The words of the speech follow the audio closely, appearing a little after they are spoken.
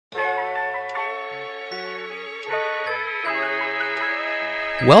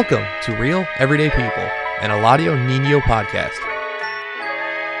Welcome to Real Everyday People, an Eladio Nino podcast.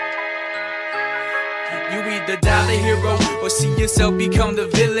 You either die the hero or see yourself become the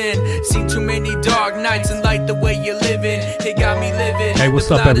villain. Seen too many dark nights and like the way you're living. It got me living. Hey, what's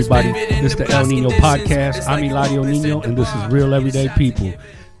up, everybody? This is the El Nino podcast. I'm Eladio Nino, and this is Real Everyday People.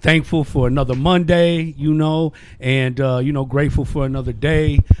 Thankful for another Monday, and grateful for another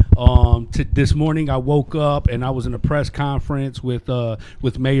day. This morning I woke up and I was in a press conference with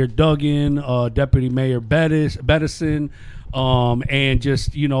Mayor Duggan, Deputy Mayor Bettison, and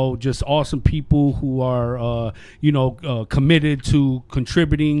just awesome people who are committed to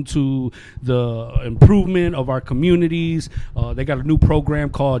contributing to the improvement of our communities. They got a new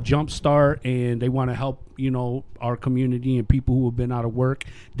program called Jumpstart, and they want to help our community and people who have been out of work,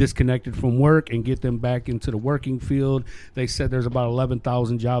 disconnected from work, and get them back into the working field. They said there's about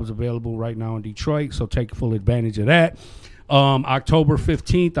 11,000 jobs available right now in Detroit, so take full advantage of that. October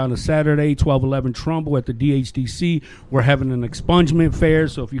 15th on a Saturday, 1211 Trumbull at the DHDC, we're having an expungement fair.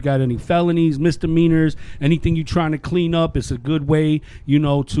 So if you got any felonies, misdemeanors, anything you're trying to clean up, it's a good way,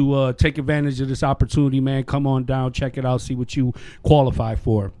 to take advantage of this opportunity, man. Come on down, check it out, see what you qualify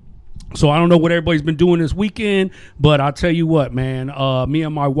for. So I don't know what everybody's been doing this weekend, but I'll tell you what, man. Me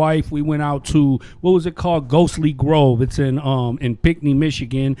and my wife, we went out to, what was it called? Ghostly Grove. It's in Pinckney,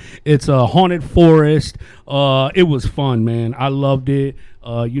 Michigan. It's a haunted forest. It was fun, man. I loved it.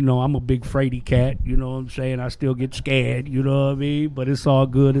 I'm a big fraidy cat, you know what I'm saying? I still get scared, you know what I mean? But it's all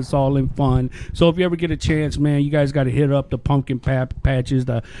good. It's all in fun. So if you ever get a chance, man, you guys got to hit up the pumpkin patches,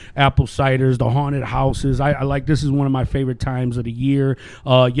 the apple ciders, the haunted houses. I like, this is one of my favorite times of the year.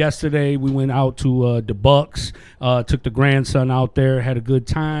 Yesterday we went out to the Bucks, took the grandson out there, had a good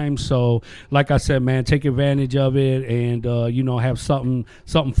time. So like I said, man, take advantage of it and, have something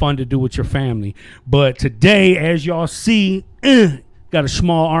fun to do with your family. But today, as y'all see, got a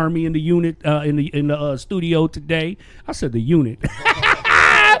small army in the unit, in the studio today. I said the unit.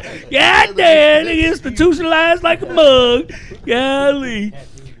 Yeah, damn, they institutionalized like a mug. Golly.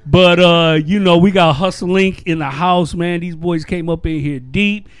 But, we got Hustle Link in the house, man. These boys came up in here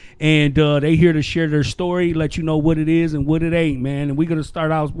deep, and they here to share their story, let you know what it is and what it ain't, man. And we're going to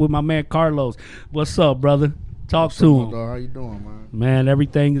start out with my man Carlos. What's up, brother? Talk to him. How you doing, man? Man,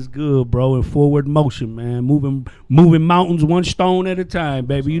 everything is good, bro. In forward motion, man. Moving mountains one stone at a time,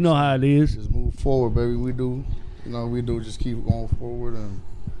 baby. You know how it is. Just move forward, baby. We do. Just keep going forward and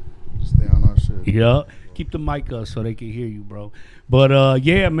stay on our shit. Yeah. Keep the mic up so they can hear you, bro. But,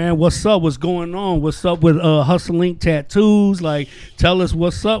 yeah, man, what's up? What's going on? What's up with Hustle Link Tattoos? Like, tell us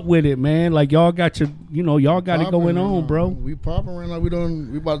what's up with it, man. Like, y'all got y'all got it going on, bro. We popping right now.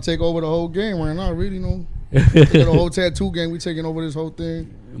 We about to take over the whole game right now, really, the whole tattoo game, we taking over this whole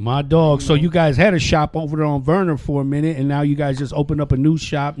thing. My dog. So you guys had a shop over there on Vernon for a minute, and now you guys just opened up a new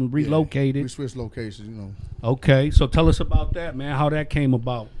shop and relocated. We switched locations, Okay, so tell us about that, man. How that came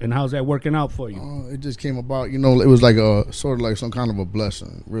about, and how's that working out for you? It just came about, it was like sort of like some kind of a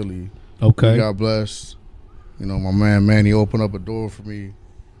blessing, really. Okay. We got blessed. My man Manny opened up a door for me.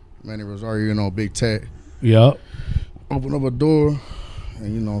 Manny Rosario, Big Tech. Yep. Opened up a door,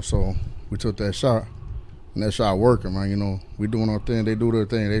 and so we took that shot. And that shot working, man. We doing our thing. They do their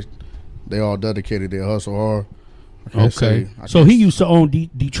thing. They all dedicated. They hustle hard. Okay. So he used to own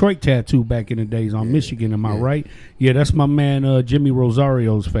Detroit Tattoo back in the days on Michigan. Am I right? Yeah, that's my man Jimmy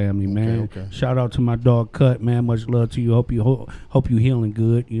Rosario's family, man. Okay. Shout out to my dog Cut, man. Much love to you. Hope you healing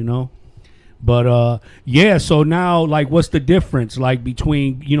good. But yeah. So now, like, what's the difference, like,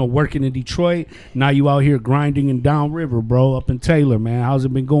 between working in Detroit? Now you out here grinding in Downriver, bro, up in Taylor, man. How's it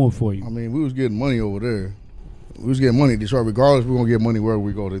been going for you? I mean, we was getting money over there. We was getting money in Detroit. Regardless, we're gonna get money wherever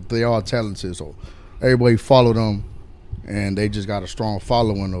we go. They all talented, so everybody follow them, and they just got a strong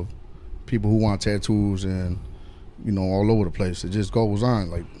following of people who want tattoos and all over the place. It just goes on.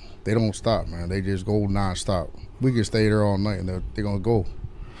 Like, they don't stop, man. They just go nonstop. We can stay there all night, and they're gonna go.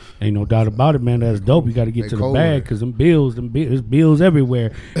 Ain't no doubt about it, man. That's dope. You got to get to the bag because there's bills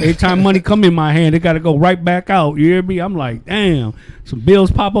everywhere. Every time money come in my hand, it got to go right back out. You hear me? I'm like, damn, some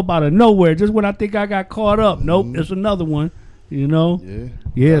bills pop up out of nowhere. Just when I think I got caught up. Nope, there's another one.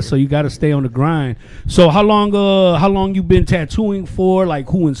 Yeah. So you got to stay on the grind. So how long you been tattooing for? Like,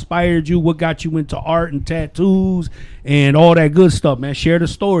 who inspired you? What got you into art and tattoos and all that good stuff, man? Share the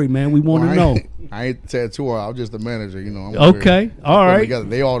story, man. We want to know. I ain't the tattooer. I'm just the manager, Okay, all right. Together.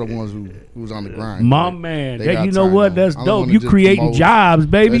 They all the ones who's on the grind. My man, you know what? That's dope. You creating jobs,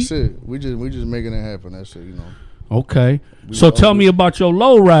 baby. That's it. We just making it happen. That's it. Okay. So tell me about your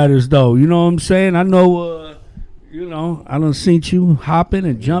low riders, though. You know what I'm saying? I know. You know, I done seen you hopping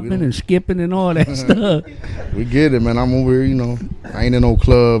and jumping and skipping and all that stuff. We get it, man. I'm over here, you know. I ain't in no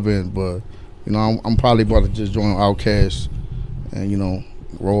club, but you know, I'm probably about to just join Outkast and, you know,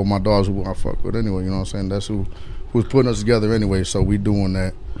 roll with my dogs who I fuck with anyway. You know what I'm saying? That's who's putting us together anyway. So we doing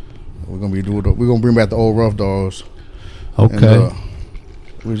that. We're gonna bring back the old Rough Dogs. Okay. And,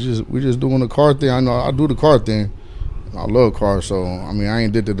 we just doing the car thing. I know I do the car thing. I love cars, so I mean I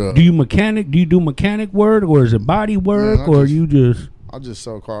ain't did the. Do you do mechanic work, or is it body work, Man, or you just? I just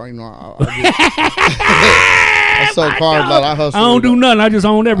sell cars. You know, I sell cars. Like I hustle. I don't do nothing. I just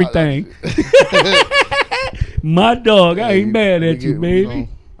own everything. My dog, I ain't mad at you, baby. You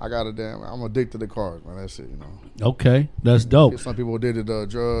know, I'm addicted to cars, man. That's it, you know. Okay, that's dope. Some people addicted to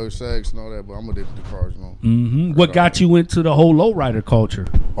drugs, sex, and all that, but I'm addicted to cars, you know. Mm-hmm. What got you into the whole lowrider culture?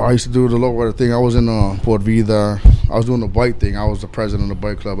 I used to do the lowrider thing. I was in Port Vida. I was doing the bike thing. I was the president of the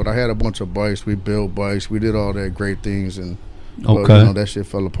bike club, but I had a bunch of bikes. We built bikes. We did all that great things, and but, you know, that shit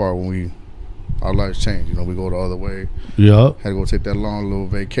fell apart when our lives changed. You know, we go the other way. Yeah. Had to go take that long little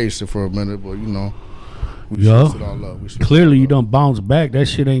vacation for a minute, but you know. We Clearly, you don't bounce back. That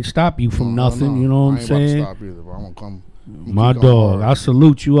shit ain't stop you from nothing. You know what I'm saying? I ain't about to stop either, but I'm gonna come. My dog, I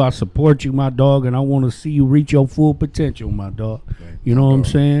salute you. I support you, my dog, and I want to see you reach your full potential, my dog. You know what I'm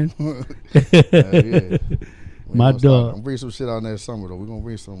saying? Yeah. My dog. I'm bring some shit out next summer though. We're gonna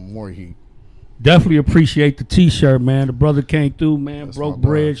bring some more heat. Definitely appreciate the T-shirt, man. The brother came through, man. That's broke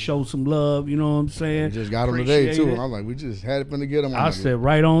bread, showed some love. You know what I'm saying? We just got him today too. I'm like, we just had it to get him. I said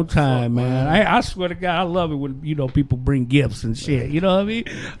right on time, man. I swear to God, I love it when people bring gifts and shit. You know what I mean?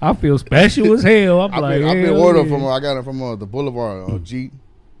 I feel special as hell. I've been ordering from. I got it from the Boulevard Jeep.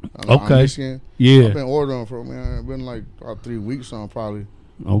 Okay. Michigan. Yeah. I've been ordering from. Man, it's been like about 3 weeks on probably.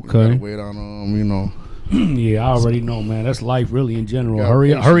 Okay. You gotta wait on them. You know. Yeah, I already know, man. That's life, really, in general.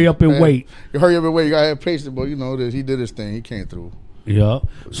 Hurry up and wait. You hurry up and wait. You gotta have patience, but you know that he did his thing. He came through. Yeah.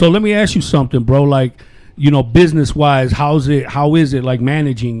 So let me ask you something, bro. Like, you know, business wise, how is it like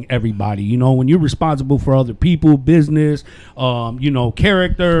managing everybody? You know, when you're responsible for other people, business, you know,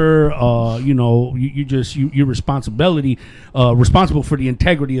 character, you know, your responsibility, responsible for the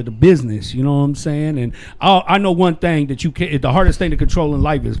integrity of the business. You know what I'm saying? And I know one thing that the hardest thing to control in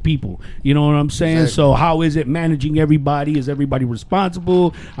life is people. You know what I'm saying? Exactly. So how is it managing everybody? Is everybody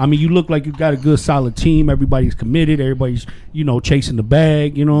responsible? I mean, you look like you got a good, solid team. Everybody's committed. Everybody's, you know, chasing the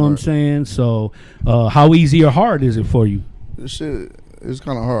bag. You know what I'm saying? So how easy or hard is it for you? This shit, it's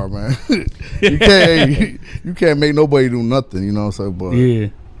kind of hard, man. you can't make nobody do nothing, you know what I'm saying? But yeah,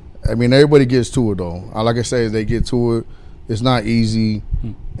 I mean, everybody gets to it though. Like I say, they get to it. It's not easy,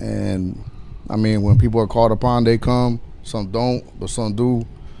 and I mean, when people are called upon, they come. Some don't, but some do.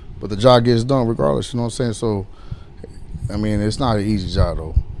 But the job gets done regardless. You know what I'm saying? So, I mean, it's not an easy job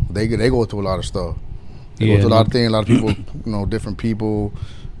though. They go through a lot of stuff. They go through a lot of things. A lot of people, you know, different people.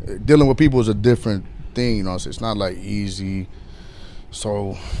 Dealing with people is a different thing, you know. So it's not like easy.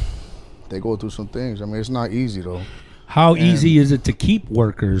 So they go through some things. I mean, it's not easy though. How easy is it to keep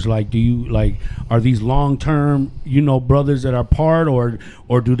workers? Like, are these long term, you know, brothers that are part,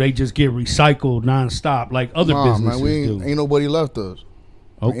 or do they just get recycled nonstop like other businesses do? Ain't nobody left us.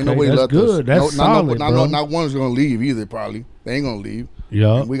 Okay, ain't nobody that's left good. Us. That's solid, bro. Not one's gonna leave either. Probably they ain't gonna leave.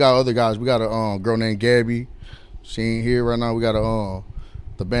 Yeah. And we got other guys. We got a girl named Gabby. She ain't here right now. We got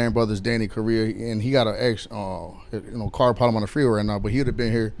the Band Brothers, Danny Correa, and he got an ex, car problem on the freeway right now. But he'd have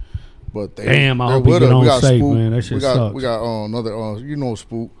been here. But I hope he get on safe, man. That shit sucks. We got another, you know,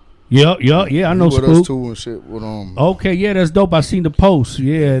 Spook. Yeah, I know Spook. With us too and shit. With Okay, yeah, that's dope. I seen the post.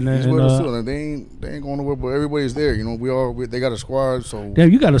 Yeah, he's with us too. And they ain't going nowhere, but everybody's there. You know, they got a squad. So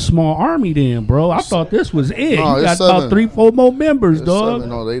damn, you got a small army then, bro. I thought this was it. No, you got about 3-4 more members, dog. 7.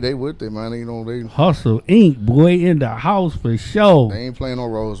 No, they with it, man. You know, they Hustle Inc. boy in the house for sure. They ain't playing no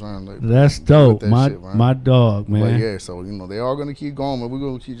roles, man. That's dope, my dog, man. But yeah, so you know, they are gonna keep going, but we're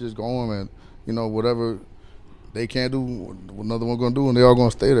gonna keep just going, and you know, whatever they can't do, another one gonna do, and they all gonna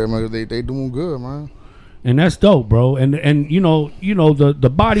stay there, man. They doing good, man. And that's dope, bro. And you know the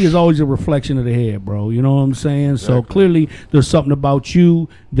body is always a reflection of the head, bro. You know what I'm saying? Exactly. So clearly there's something about you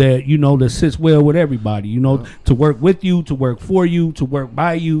that, you know, that sits well with everybody, you know, to work with you, to work for you, to work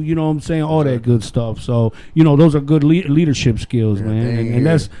by you, you know what I'm saying? All that good stuff. So, you know, those are good leadership skills, man. And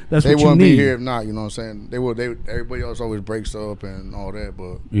that's what you need. They wouldn't be here if not, you know what I'm saying? Everybody else always breaks up and all that,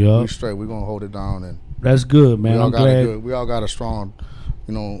 but we straight. We're going to hold it down. And that's good, man. I'm glad. We all got a strong,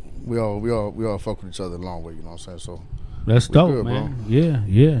 you know, we all fuck with each other a long way, you know what I'm saying? So that's dope, good, man. Bro.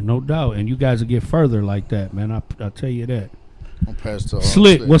 Yeah, no doubt. And you guys will get further like that, man. I'll tell you that. I'm past to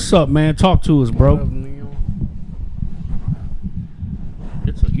Slick, what's up, man? Talk to us, bro.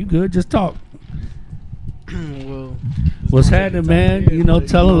 You good? Just talk. Well, So what's happening, man? You know,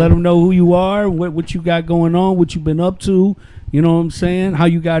 tell them, let them know who you are, what you got going on, what you've been up to. You know what I'm saying? How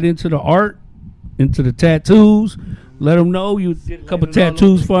you got into the art, into the tattoos. Let them know you did a couple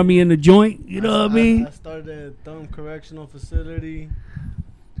tattoos for me in the joint. You know what I mean? I started at Thumb Correctional Facility.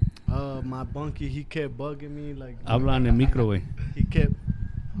 My bunkie, he kept bugging me like. Habla en el micro, güey. He kept.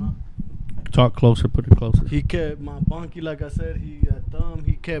 Talk closer, put it closer. He kept my bunkie, like I said. He at Thumb.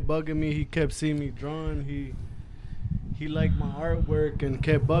 He kept bugging me. He kept seeing me drawing. He liked my artwork and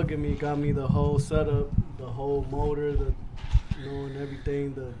kept bugging me. Got me the whole setup, the whole motor, and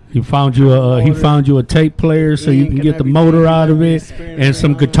everything. He found you a tape player so you can get the motor out of it and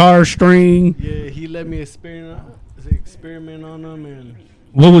some guitar string. Yeah, he let me experiment on them. And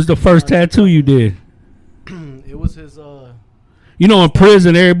what was the first tattoo you did? It was his. You know, in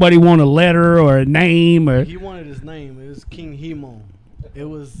prison, everybody want a letter or a name or. He wanted his name. It was King Hemo. It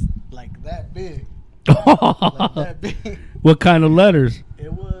was like that big. Like that big. What kind of letters?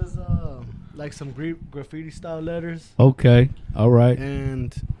 It was like some graffiti style letters. Okay, all right.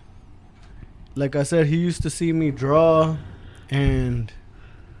 And like I said, he used to see me draw, and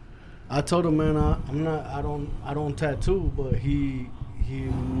I told him, man, I don't tattoo, but he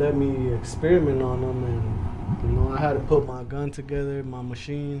let me experiment on them, and you know, I had to put my gun together, my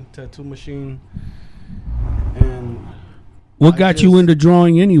tattoo machine, and. What got you into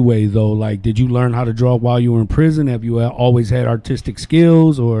drawing anyway, though? Like, did you learn how to draw while you were in prison? Have you always had artistic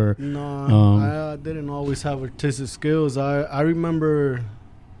skills, or? No, I didn't always have artistic skills. I remember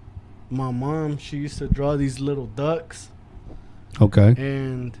my mom, she used to draw these little ducks. Okay.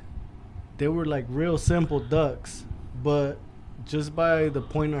 And they were like real simple ducks, but just by the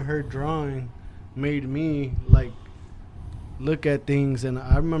point of her drawing made me like look at things. And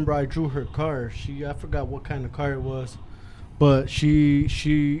I remember I drew her car. I forgot what kind of car it was. But she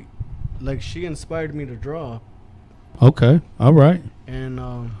inspired me to draw. Okay, all right. And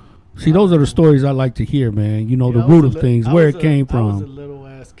see, those are the stories I like to hear, man. You know, the root of things, where it came from. I was a little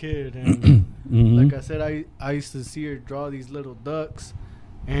ass kid, and like I said, I used to see her draw these little ducks,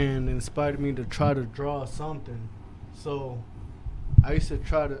 and inspired me to try to draw something. So I used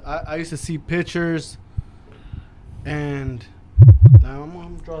to I used to see pictures, and I'm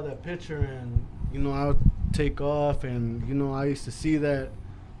gonna draw that picture, and you know, I would take off, and you know, I used to see that,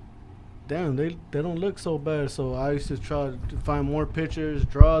 damn, they don't look so bad. So I used to try to find more pictures,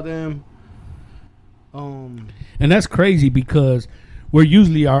 draw them. And that's crazy because we're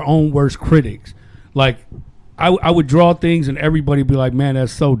usually our own worst critics. Like, I would draw things and everybody be like, man,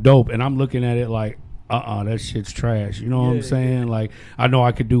 that's so dope, and I'm looking at it like, that shit's trash. You know what I'm saying? Yeah. Like, I know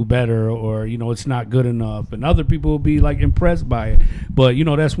I could do better, or, you know, it's not good enough. And other people will be, like, impressed by it. But, you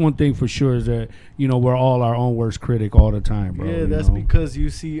know, that's one thing for sure is that, you know, we're all our own worst critic all the time, bro. Yeah, that's because you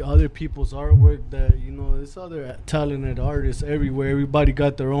see other people's artwork that, you know, there's other talented artists everywhere. Everybody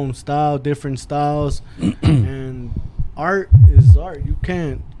got their own style, different styles. And art is art. You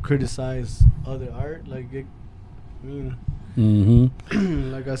can't criticize other art. Like,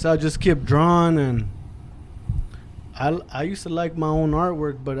 like I said, I just kept drawing, and I used to like my own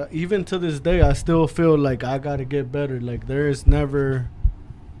artwork, but even to this day, I still feel like I gotta get better. Like, there is never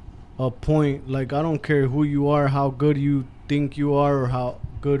a point. Like, I don't care who you are, how good you think you are, or how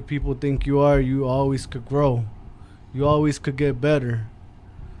good people think you are. You always could grow. You always could get better.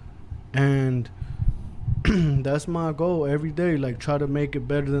 And that's my goal every day. Like, try to make it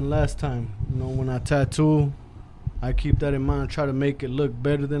better than last time. You know, when I tattoo, I keep that in mind. Try to make it look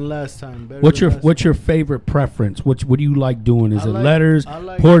better than last time. What's your favorite preference? What do you like doing? Is it letters,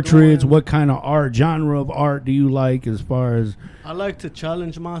 portraits? What kind of art, genre of art do you like? As far as I like to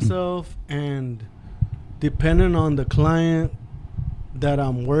challenge myself, and depending on the client that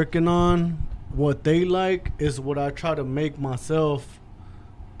I'm working on, what they like is what I try to make myself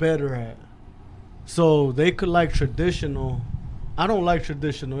better at. So they could like traditional. I don't like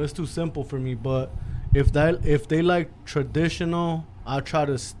traditional. It's too simple for me, but if they like traditional, I try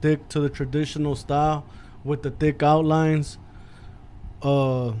to stick to the traditional style with the thick outlines.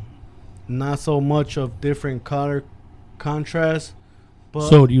 Not so much of different color contrast. But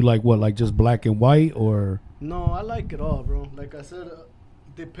so do you like what, like just black and white, or? No, I like it all, bro. Like I said,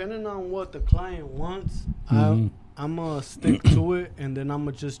 depending on what the client wants, I'm gonna stick to it, and then I'm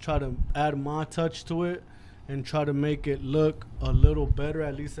gonna just try to add my touch to it and try to make it look a little better,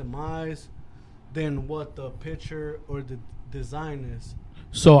 at least in my eyes, than what the picture or the design is.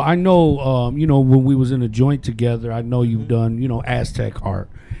 So I know, you know, when we was in a joint together, I know you've done, you know, Aztec art.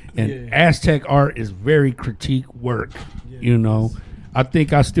 And Aztec art is very critique work, you know. I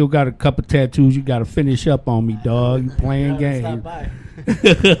think I still got a couple tattoos. You got to finish up on me, dog. You playing Yeah, stop games. by.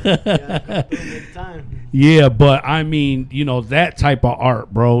 Yeah, make time. Yeah, but I mean, you know, that type of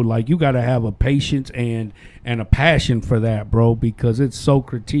art, bro, like you got to have a patience and a passion for that, bro, because it's so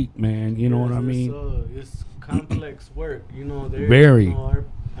critique, man. You know what I mean? It's complex work. You know, Very. You know, our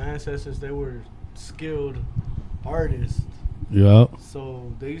ancestors, they were skilled artists. Yeah.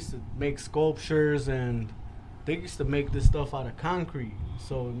 So they used to make sculptures and they used to make this stuff out of concrete.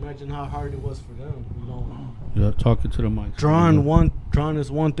 So imagine how hard it was for them. You know, Yeah, talking to the mic. drawing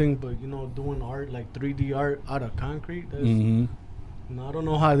is one thing, but you know, doing art like 3D art out of concrete. That's, Mm-hmm. you know, I don't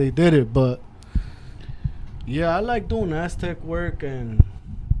know how they did it, but yeah, I like doing Aztec work and.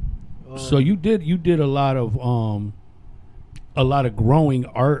 So you did a lot of growing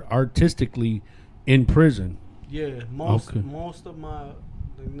artistically in prison. Yeah, most Okay. of my,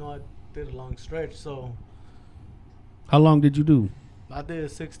 you know, I did a long stretch, so How long did you do? I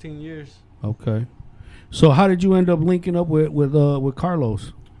did 16 years. Okay. So how did you end up linking up with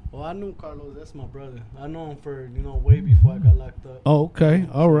Carlos? Well, I knew Carlos. That's my brother. I know him for, you know, way before I got locked up. Oh, okay.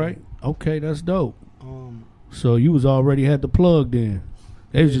 All right. Okay, that's dope. Um, So you was already had the plug then.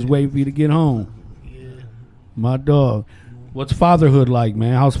 They was just waiting for you to get home. yeah. My dog. What's fatherhood like,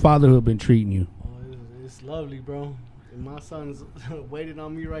 man? How's fatherhood been treating you? Oh, it's lovely, bro. And my son's waiting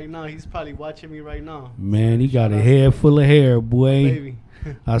on me right now. He's probably watching me right now. Man, he got a head full of hair, boy. Baby.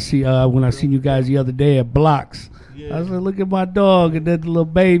 I see when I seen you guys the other day at Blocks. Yeah. I said, look at my dog and that little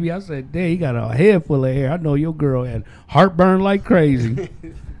baby. I said, damn, he got a head full of hair. I know your girl had heartburn like crazy.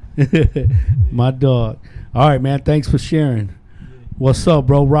 My dog. All right, man. Thanks for sharing. What's up,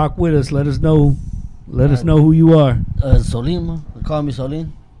 bro? Rock with us. Let us know. Let us know who you are. Solin, they call me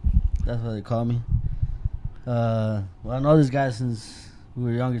Solin. That's what they call me. Well, I know this guy since we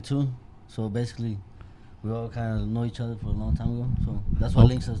were younger too. So basically, we all kind of know each other for a long time ago. So that's what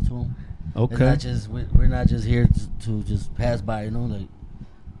links us to him. It's Okay. not just we're not just here to just pass by. You know, like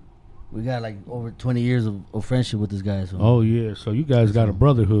we got like over 20 years of friendship with this guy. So Oh, yeah. So you guys got a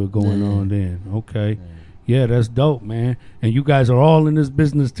brotherhood going Yeah. on then. Okay. Yeah, that's dope, man. And you guys are all in this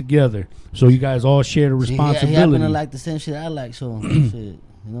business together. So you guys all share the He responsibility. happen to like the same shit I like. So shit, you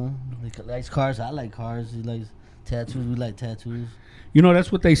know, he likes cars. I like cars. He likes tattoos. We like tattoos. You know,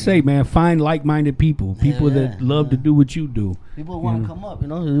 that's what they say, man. Find like-minded people. People yeah, that love to do what you do. People want to come up, you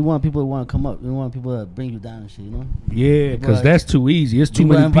know. You want people that want to come up. You want people that bring you down and shit, you know. Yeah, because like- that's too easy. It's too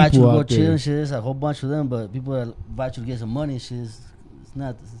People that many invite you people to go out chill there. and shit. There's a whole bunch of them, but people that invite you to get some money and shit, it's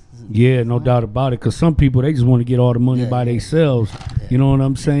not. Yeah, no doubt about it. Because some people, they just want to get all the money Yeah, by yeah. themselves. You know what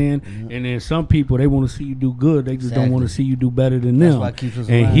I'm saying? And then some people, they want to see you do good. They just don't want to Exactly. see you do better than That's them. why it keeps us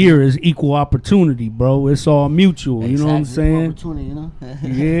And around. here is equal opportunity, bro. It's all mutual. You know what I'm Exactly. saying? Opportunity, you know.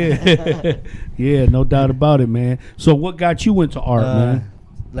 Yeah. Yeah, no doubt about it, man. So what got you into art, man?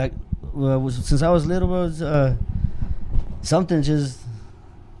 Like, since I was little, something just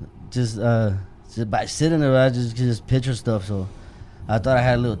by sitting there, I just picture stuff. So I thought I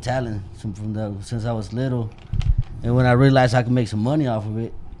had a little talent since I was little. And when I realized I could make some money off of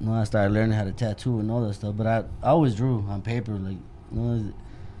it, you know, I started learning how to tattoo and all that stuff. But I always drew on paper, like, you know,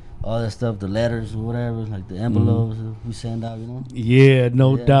 all that stuff, the letters or whatever, like the envelopes we send out, you know. Yeah,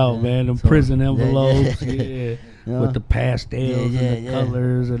 no Yeah, doubt, yeah. man. Them So, prison yeah, envelopes, yeah. yeah. You know? With the pastels Yeah, and the yeah.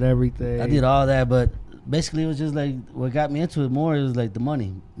 colors and everything. I did all that, but basically it was just like what got me into it more is like the money.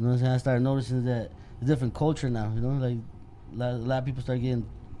 You know what I'm saying? I started noticing that it's a different culture now. You know, like a lot of people start getting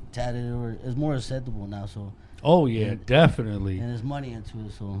tatted, or it's more acceptable now. So Oh, yeah, definitely. and there's money into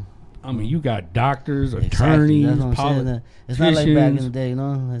it. So I mean, you got doctors, exactly, attorneys, that's what I'm saying. politicians. It's not like back in the day. You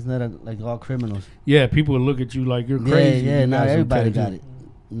know, it's not like all criminals. Yeah, people would look at you like you're crazy. Yeah, You now got some everybody tattoos. got it.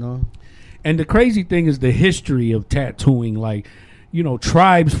 You know. And the crazy thing is the history of tattooing. Like, you know,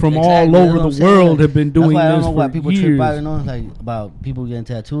 tribes from Exactly, all that's over what I'm the saying. world Like, have been doing that's why I don't this know why for people years. trip out, you know, like about people getting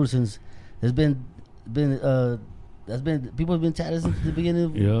tattooed since there's been people have been tattooed since the beginning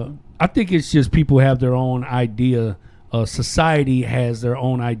of Yeah, I think it's just people have their own idea. Society has their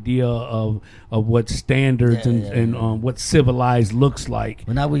own idea of what standards and what civilized looks like.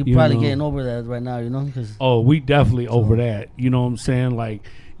 But now we you probably know. getting over that right now, you know, because Oh, we definitely over that. You know what I'm saying? Like,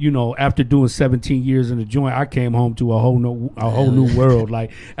 you know, after doing 17 years in the joint, I came home to a whole new world.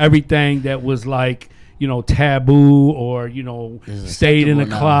 Like everything that was like, you know, taboo or, you know, Is stayed in the acceptable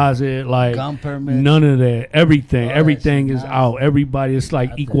now. closet, like gun permits. none of that. Everything, All that everything shit is now. out. Everybody, it's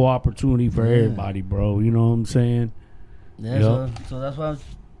like Out equal there. opportunity for Yeah. everybody, bro. You know what I'm saying? Yeah, Yep. so that's why I'm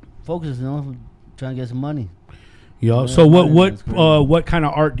focused, you know, trying to get some money. Yeah. Yeah, So that's crazy. what kind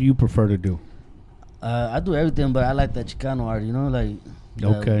of art do you prefer to do? I do everything, but I like that Chicano art, you know, like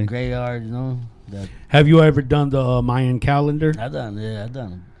Okay. Graveyard, you know. Have you ever done the Mayan calendar? I've done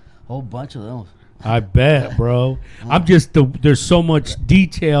a whole bunch of those. I bet, bro. I'm just there's so much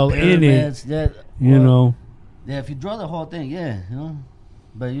detail in it. Pyramids, You know. Yeah, if you draw the whole thing, yeah, you know.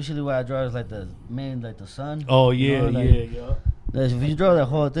 But usually what I draw is like the main, like the sun. Oh you yeah, know, like, yeah. If you draw the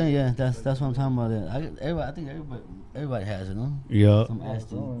whole thing, yeah, that's what I'm talking about. I think everybody has it, no? Yeah. Some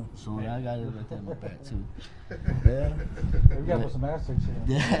Aztec. So I got it right there in my back too. Yeah. We got to put some Aztec shit.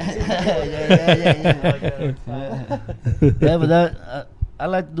 Yeah, but that I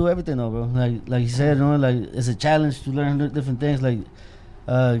like to do everything though, bro. Like you said, you know, like it's a challenge to learn different things, like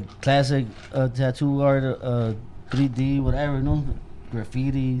classic tattoo art, 3D, whatever, you know,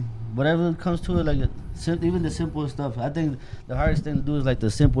 graffiti, whatever comes to it, like even the simplest stuff. I think the hardest thing to do is like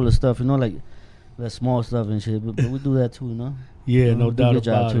the simplest stuff, you know, like the small stuff and shit. But we do that too, you know. Yeah, You know, no we do a doubt good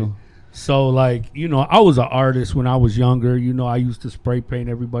job about it. So, like, you know, I was an artist when I was younger. You know, I used to spray paint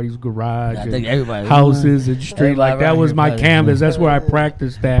everybody's garage I and think everybody, houses and street. Like, that around was here my probably, canvas. yeah. That's where I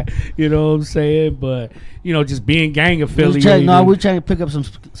practiced that. You know what I'm saying? But, you know, just being gang We're affiliated. trying to pick up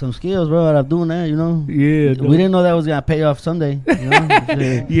some skills, bro, out of doing that, you know. Yeah. We didn't know that was gonna pay off someday. You know?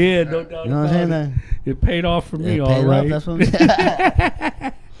 Yeah. Yeah, no doubt You know what I'm saying? about it. It paid off for me, It all paid right. off, that's what I'm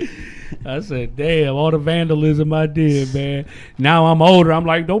saying. I said, damn, all the vandalism I did, man. Now I'm older. I'm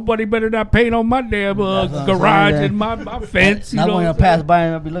like, nobody better not paint on my damn That's what I'm garage saying, and my fence. You Not know when I what I'm pass by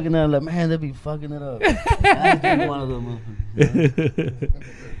and I'll be looking at it like, man, they be fucking it up. I ain't one of them.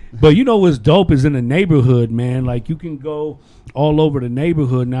 But you know what's dope is in the neighborhood, man. Like, you can go all over the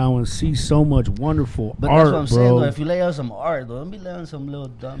neighborhood now and see so much wonderful But art, that's what I'm bro. saying, though. If you lay out some art, though, don't be laying some little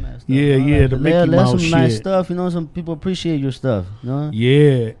dumbass stuff. Yeah, you know? yeah, the Mickey lay Mouse some nice shit. stuff. You know, some people appreciate your stuff. You know?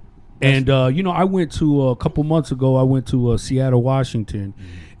 Yeah. And, you know, I went to, a couple months ago, I went to Seattle, Washington.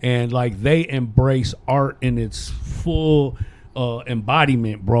 And, like, they embrace art in its full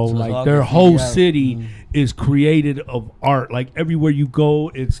embodiment, bro. So it's Like, all their graffiti whole art. city is created of art. Like, everywhere you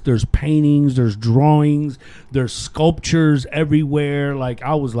go, there's paintings, there's drawings, there's sculptures everywhere. Like,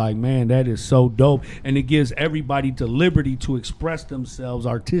 I was like, man, that is so dope. And it gives everybody the liberty to express themselves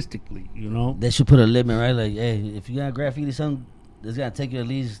artistically, you know? They should put a limit, right? Like, hey, if you got graffiti something, it's got to take you at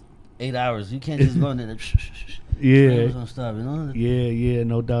least 8 hours. You can't just go in there and Yeah. some stuff, you know? Yeah,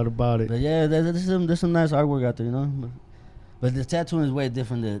 no doubt about it. But yeah, there's some nice artwork out there, you know. But the tattooing is way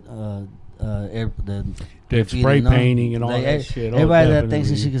different than the graffiti, spray you know? painting and all Like, that shit. Oh, Everybody that thinks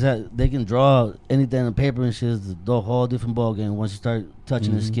and definitely. shit, 'cause they can draw anything on paper and shit. Is the whole different ball game once you start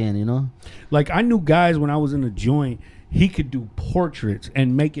touching the skin, you know. Like, I knew guys when I was in the joint, he could do portraits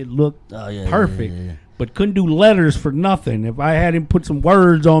and make it look Oh yeah, perfect, yeah. but couldn't do letters for nothing. If I had him put some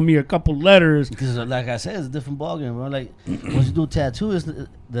words on me, a couple letters, Because like I said, it's a different ball game, bro. Like once you do tattoo, it's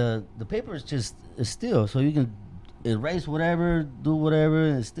the paper is just it's still, so you can erase whatever, do whatever,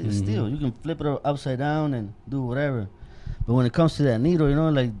 and it's still. You can flip it upside down and do whatever. But when it comes to that needle, you know,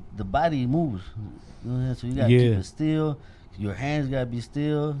 like the body moves. You know, so you gotta keep Yeah. it still. Your hands gotta be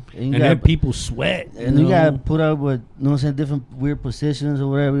still, and then people sweat. and you gotta put up with, you know what I'm saying, different weird positions or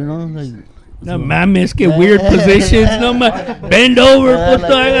whatever, you know, like. No, my miss get weird positions. No, my bend over. Yeah, Put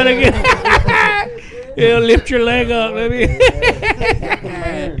like the, I gotta get. Yeah, lift your leg up, baby.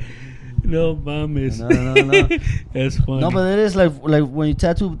 No, my miss. No. That's funny. No, but it is like when you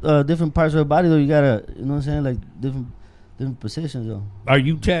tattoo different parts of your body, though, you gotta, you know what I'm saying, like different positions, though. Are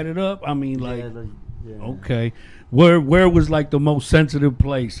you tatted up? I mean, like, yeah. okay. Where was like the most sensitive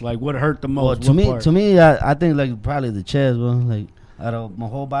place? Like, what hurt the most? Well, What part? to me, I think like probably the chest, bro. Like out of my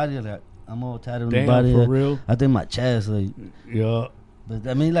whole body, like I'm all tatted on Damn, the body. for real? I think my chest, like. Yeah, But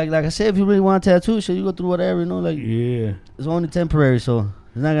I mean, like I said, if you really want a tattoo, shit, you go through whatever, you know. Like yeah, it's only temporary, so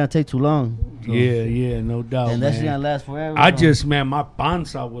it's not gonna take too long. So. yeah, no doubt. And that shit man. gonna last forever. I so. just, man, my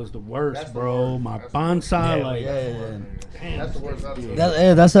bonsai was the worst, bro. My bonsai, like, That's the worst.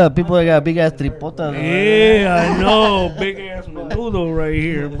 That's people that got big ass tripotas. yeah, I know, big ass menudo right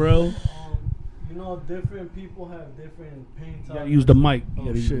here, bro. You know, different people have different pain You gotta tolerance. use the mic. You Oh,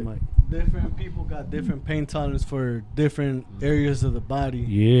 gotta use the shit. mic. Different people got different pain tolerance for different areas of the body.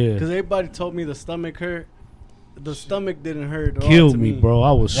 Yeah, Because everybody told me the stomach hurt. The stomach didn't hurt at all killed to me, bro.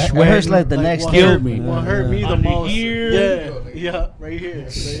 I was That sweating. hurts like the next what day. Killed hurt, me. What hurt me the Under most. here. Yeah, right here.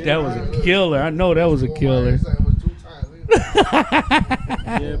 That was a killer. I know that was a killer.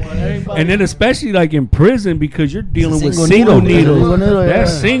 Yeah, but everybody. And then especially like in prison because you're dealing with Single single needle. needles. Single needle, That yeah.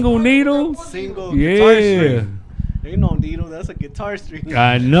 single needle. single guitar Yeah, string. Ain't no needle. That's a guitar string.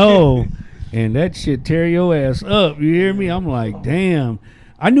 I know. And that shit tear your ass up. You hear me? I'm like, damn.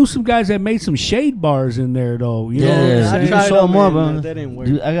 I knew some guys that made some shade bars in there though. You know, Yeah, I you tried show them, them up, man, bro. that didn't work.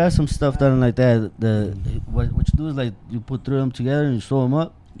 Dude, I got some stuff done like that. What you do is like you put 3 of them together and you sew them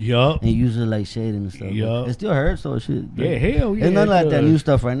up Yup. and you use it like shading and stuff. Yup. It still hurts, so shit. Yeah, hell yeah. It's not it like that does. new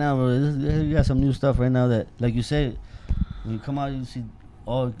stuff right now, bro. You got some new stuff right now that, like you said, when you come out, you see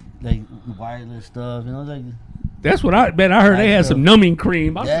all like wireless stuff. You know, like That's what I heard they had some numbing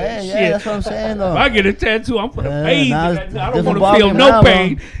cream. I said, yeah, shit. that's what I'm saying though. If I get a tattoo, I'm for the pain. now I it's don't different want to feel ballgame no now, bro.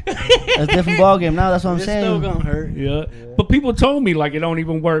 pain. It's a different ball game now. That's what I'm It's still saying. gonna hurt. Yeah. But people told me like it don't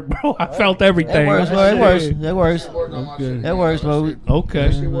even work, bro. I felt everything. It works, bro. It works. It works. Worked on my Okay. shit. It works, bro. Okay.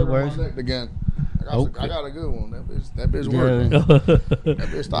 That shit worked on works. my neck again. Okay. I got a good one. That bitch Yeah. worked. That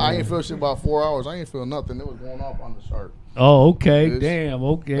bitch, I ain't feel shit about 4 hours. I ain't feel nothing. It was going off on the shirt. Oh, okay. Bitch. Damn.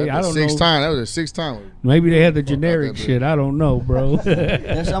 Okay. That I was don't six know. time. That was the 6th time. Maybe they had the Fuck out generic that bitch. shit. I don't know, bro.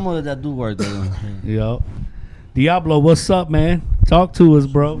 There's some of it that do work though. Yeah. Diablo, what's up, man? Talk to us,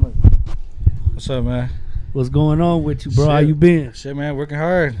 bro. What's up, man? What's going on with you, bro? How Shit. you been? Shit, man, working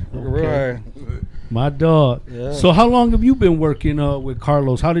hard. Working real Okay. hard. My dog. Yeah. So how long have you been working with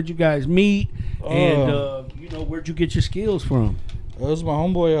Carlos? How did you guys meet? And you know, where'd you get your skills from? It was my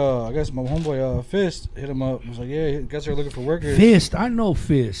homeboy, I guess my homeboy, Fist, hit him up. Was like, yeah, I guess they're looking for workers. Fist, I know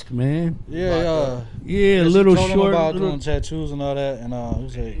Fist, man. Yeah, Yeah, Just little told him short. about little- doing tattoos and all that, and he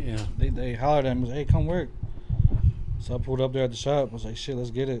was like, Yeah. they hollered at him, was like, hey, come work. So I pulled up there at the shop. Was like, shit,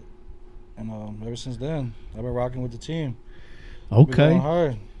 let's get it. And ever since then, I've been rocking with the team. Been Okay, going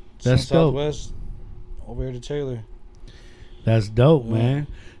hard. That's Since dope. Southwest over here to Taylor. that's dope, Yeah. man.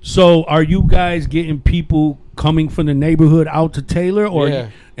 So are you guys getting people coming from the neighborhood out to Taylor, or Yeah.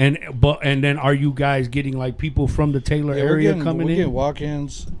 and then are you guys getting like people from the Taylor Yeah, area coming we in? get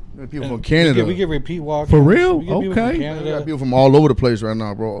walk-ins. People And from Canada. We get repeat walk-ins. For real? We get people Okay. from We got Canada. people from all over the place right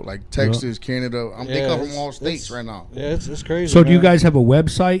now, bro. Like Texas, Canada. They Yeah, come from it's- all states it's- right now. Yeah, it's crazy. So do you man. guys have a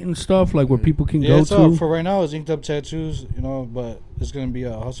website and stuff like where people can Yeah, go it's to? for right now. It's Inked Up Tattoos, you know, but it's gonna be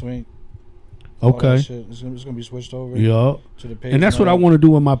Hustle Inc. all that Okay. shit. It's gonna be switched over. Yeah. To the page. And that's what I now. want to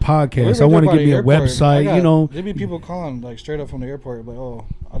do with my podcast. I want to give me a website, you know. There be people calling like straight up from the airport, like, "Oh,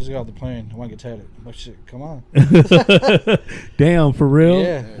 I just got off the plane. I want to get tatted." I'm like, shit, come on. Damn, for real?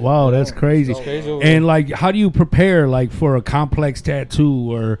 Yeah. Wow, that's crazy. It's crazy. over And like, how do you prepare like for a complex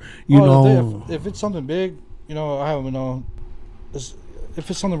tattoo, or you there. know? if it's something big, you know, I have if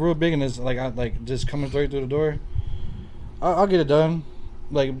it's something real big and it's like just coming straight through the door, I'll get it done.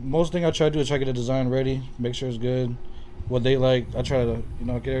 Like most thing I try to do is try to get a design ready, make sure it's good, what they like. I try to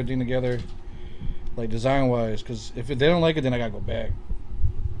get everything together, like design wise. Because if they don't like it, then I gotta go back.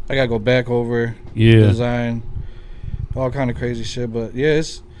 I gotta go back over Yeah. design, all kind of crazy shit. But yeah,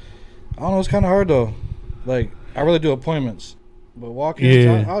 I don't know. It's kind of hard though. Like I really do appointments, but walk-ins,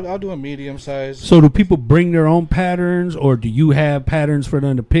 Yeah. I'll do a medium size. So do people bring their own patterns, or do you have patterns for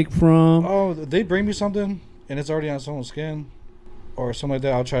them to pick from? Oh, they bring me something and it's already on someone's skin or something like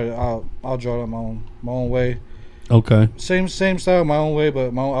that. I'll draw it on my own way. Okay. Same style, my own way,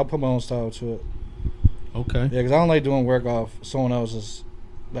 but I'll put my own style to it. Okay. Yeah, because I don't like doing work off someone else's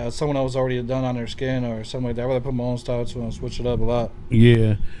that someone else already done on their skin or something like that. I rather put my own style to it and switch it up a lot.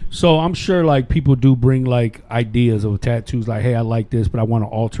 Yeah. So I'm sure like people do bring like ideas of tattoos, like, hey, I like this, but I want to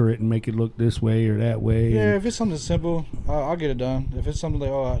alter it and make it look this way or that way. Yeah, and- if it's something simple, I'll get it done. If it's something like,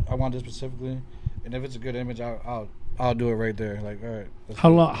 oh, I want this specifically, and if it's a good image, I'll do it right there. Like, all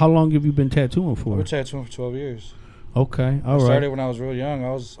right. How long have you been tattooing I've for? been tattooing for 12 years. Okay. All I started right. when I was real young.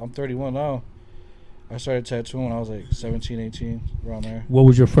 I'm 31 now. I started tattooing when I was like 17, 18, around there. What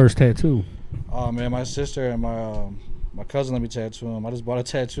was your first tattoo? Oh man, my sister and my cousin let me tattoo him. I just bought a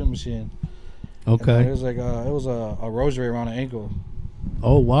tattoo machine. And, it Okay. was like it was a rosary around the ankle.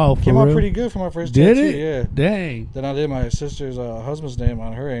 Oh wow. For Came out real? pretty good for my first Did tattoo. it? Yeah. Dang. Then I did my sister's husband's name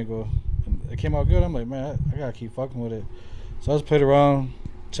on her ankle, and it came out good. I'm like, man, I gotta keep fucking with it. So I just played around,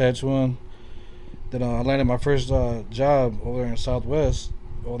 tattooing. Then I landed my first job over there in Southwest,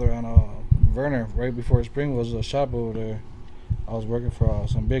 over there on Verner, right before spring was a shop over there. I was working for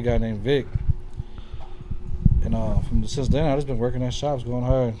some big guy named Vic. And since then, I just been working at shops, going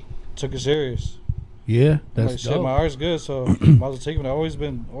hard. Took it serious. Yeah, I'm that's like, shit, dope. my art's good, so might as well take it. I've always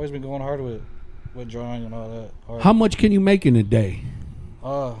been going hard with drawing and all that. Art. How much can you make in a day?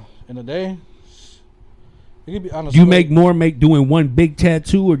 In a day, it could be honest. Do you make more doing one big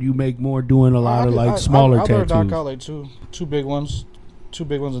tattoo, or do you make more doing a lot of like smaller I'll tattoos? knock out like two big ones a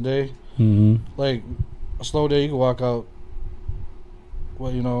day. Mm-hmm. Like a slow day, you can walk out.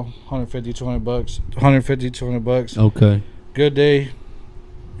 Well, 150, 200 bucks. 150, 200 bucks. Okay. Good day,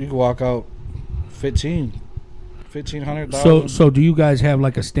 you can walk out 1,500. So do you guys have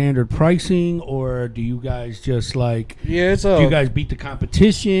like a standard pricing, or or do you guys just like? Yeah, it's do you guys beat the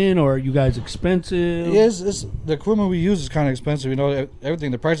competition, or are you guys expensive? Yeah, it's the equipment we use is kind of expensive. You know,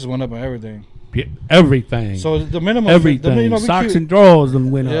 everything. The prices went up on everything. Yeah, everything. So the minimum, everything. Socks and drawers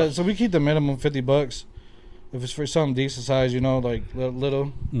and went up. Yeah, so we keep the minimum $50. If it's for something decent size, you know, like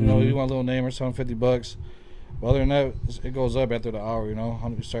little, you know, you want a little name or something, $50. But other than that, it goes up after the hour. You know,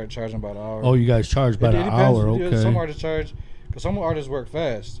 we start charging by the hour. Oh, you guys charge by the hour? Okay. Some artists charge because some artists work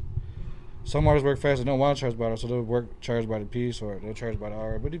fast. Some artists work fast and don't want to charge by the hour, so they'll charge by the piece or they'll charge by the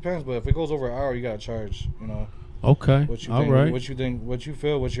hour. But it depends. But if it goes over an hour, you gotta charge. You know. Okay. What you All think, right. What you think? What you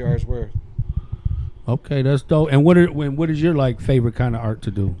feel? What's your art's worth? Okay, that's dope. And what is your like favorite kind of art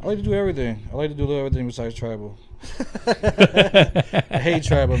to do? I like to do everything. I like to do everything besides tribal. I hate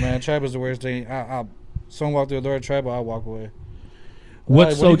tribal, man. Tribal is the worst thing. Someone walk through the door of tribal, I'll walk away.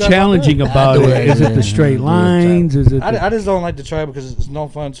 What's so challenging about it? Is it the straight lines? Is it? I just don't like the tribal because it's no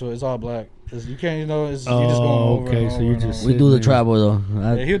fun to it. It's all black. You can't, you know. It's, you're just going over. Okay, and so over you and just. over. We do the tribal though.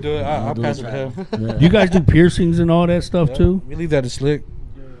 Yeah, he'll do it. I'll pass it to him. Yeah. You guys do piercings and all that stuff too? We leave that to Slick.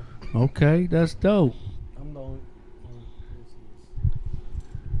 Okay, that's dope. I'm the only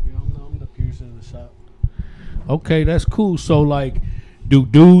you know, I'm the piercer in the shop. Okay, that's cool. So like, do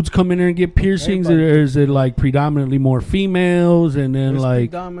dudes come in there and get piercings, or is it like predominantly more females, and then It's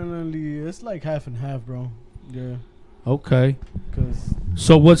like? predominantly, it's like half and half, bro. Yeah. Okay. Cause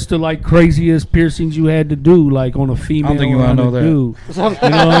So what's the like craziest piercings you had to do, like on a female? I don't think you or want on to a know that. dude? You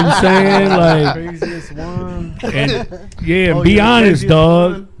know what I'm saying? Like, craziest one. and yeah, Oh, be yeah, the honest, craziest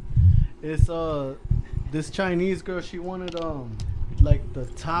dog. one, it's this Chinese girl. She wanted like the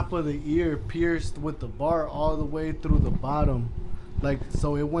top of the ear pierced with the bar all the way through the bottom, like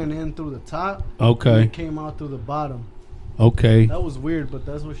so it went in through the top. Okay. And it came out through the bottom. Okay. That was weird, but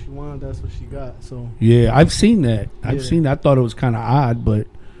that's what she wanted. That's what she got. So Yeah, I've seen that. I've Yeah. seen that. I thought it was kind of odd, but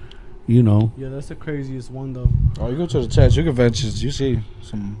you know. yeah, that's the craziest one though. Oh, you go to the tattoo conventions, you see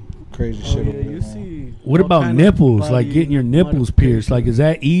some crazy Oh shit. yeah, over there, you man. see. What all about kind of nipples? Like body getting your nipples pierced? Like, is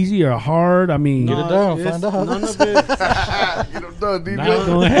that easy or hard? I mean, Get it down, it's- find out. None of it. Get them done, DJ. not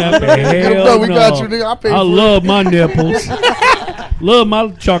gonna happen. Get them Hell done. We no. got you, nigga. I paid I for love my nipples. Love my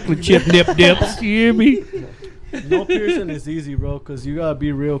chocolate chip dips. You hear me? No piercing is easy, bro, because you gotta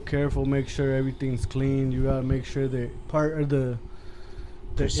be real careful. Make sure everything's clean. You gotta make sure that part of the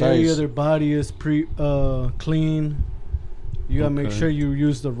Precise. area of their body is clean. You gotta make Okay. sure you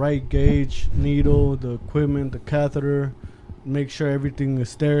use the right gauge, needle, the equipment, the catheter. Make sure everything is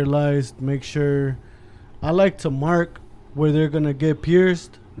sterilized. Make sure. I like to mark where they're gonna get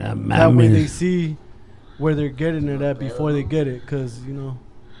pierced. Nah, That way they see where they're getting it at before they get it, because you know.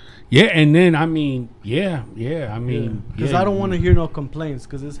 Yeah, and then I mean, yeah. I mean, Because I don't want to hear no complaints.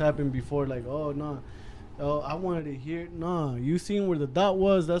 Because this happened before. Like, oh no, I wanted to hear. Nah, you seen where the dot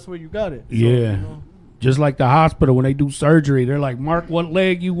was? That's where you got it. So, Yeah. you know, Just like the hospital when they do surgery, they're like, "Mark what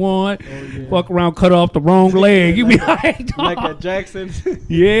leg you want." yeah. Fuck around, cut off the wrong leg. You be like, like "Dog." at Jackson.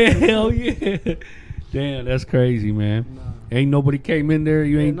 Yeah, hell yeah. Damn, that's crazy, man. Nah. Ain't nobody came in there.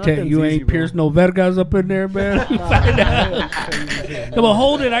 You Yeah, ain't nothing's you easy, ain't bro. pierced no vergas up in there, man. Come on,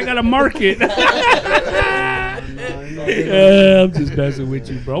 hold it. I gotta mark it. Yeah, I'm just messing with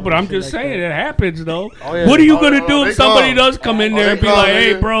you, bro. But I'm just saying it happens, though. Oh, yeah. What are you Oh, gonna no, do they if somebody come. does come in Oh, there they and be come, like,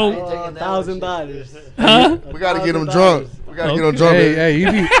 "Hey, nigga. bro, $1,000. huh?" We gotta get them drunk. We gotta get them drunk. Hey,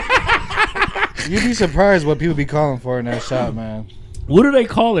 baby. hey, you'd be surprised what people be calling for in that shop, man. What do they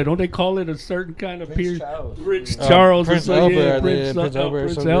call it? Don't they call it a certain kind of Prince Charles or Prince something? Albert, Yeah, yeah, Prince Prince Albert or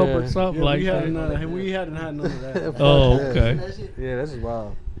Prince something, Albert, yeah. something Yeah, like we that. hadn't had none of that. Oh, okay. Yeah, that's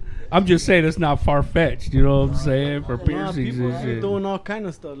wild. I'm just saying it's not far fetched. You know what I'm saying? For Nah, piercings people and be shit. doing all kind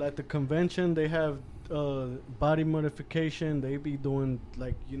of stuff. Like the convention, they have body modification. They be doing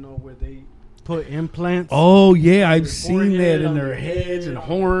like where they put implants. Oh yeah, I've seen forehead, that in on their their heads and head.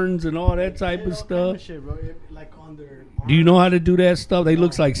 horns and all that type of all kind stuff. of shit, bro. Like on their. Do you know how to do that stuff? They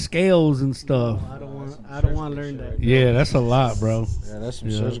looks like scales and stuff. I don't want to learn that. Yeah, that's a lot, bro. Yeah, that's some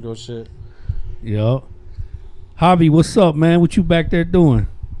Yeah. surgical shit. Yup. Javi, what's up, man? What you back there doing?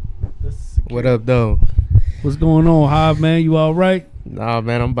 What up, though? What's going on, Javi, man? You all right? Nah,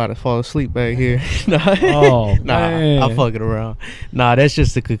 man, I'm about to fall asleep back here. Oh, nah, man. I'm fucking around. Nah, that's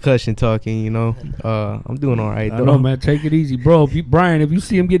just the concussion talking, you know. I'm doing all right, I though. know, man. Take it easy, bro. Brian, if you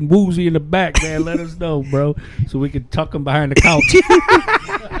see him getting woozy in the back, man, let us know, bro, so we can tuck him behind the couch.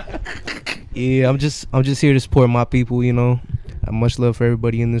 Yeah, I'm just here to support my people, you know. I have much love for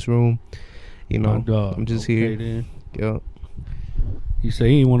everybody in this room. You know, My dog. I'm just Okay, here. then. Yo, He said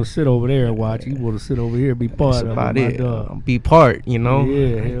he didn't want to sit over there and watch. He want to sit over here and be part that's of about it. My it. dog. Be part, you know.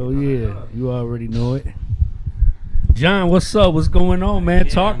 Yeah, hell yeah. You already know it. John, what's up? What's going on, man?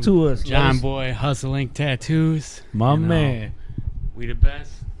 Talk to us. John Boy, Hustle Ink Tattoos. My man. We the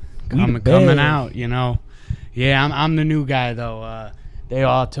best. We the Coming best. out, you know. Yeah, I'm the new guy though. They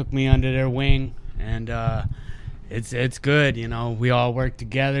all took me under their wing, and it's good. You know, we all work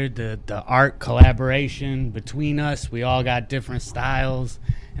together. The art collaboration between us. We all got different styles,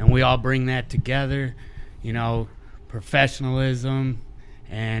 and we all bring that together. You know, professionalism,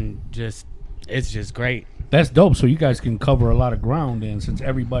 and it's just great. That's dope. So you guys can cover a lot of ground then, since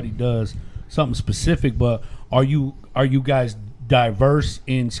everybody does something specific. But are you guys diverse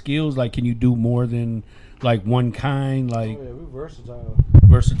in skills? Like, can you do more than like one kind? Like, Oh, yeah, we're versatile.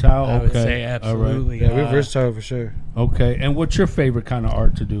 versatile. I Okay, would say All right. absolutely. Yeah, we're versatile for sure. Okay, and what's your favorite kind of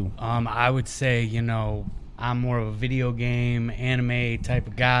art to do? I would say, you know, I'm more of a video game, anime type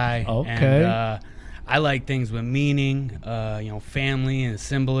of guy. Okay. And I like things with meaning, you know, family and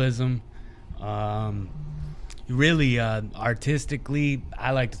symbolism. Really, artistically,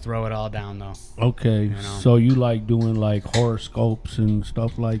 I like to throw it all down, though. Okay, know. so you like doing like horoscopes and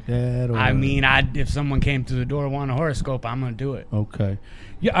stuff like that? Or? I mean, if someone came to the door and wanted a horoscope, I'm going to do it. Okay.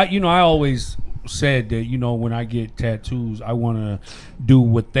 Yeah, I always said that, when I get tattoos, I want to do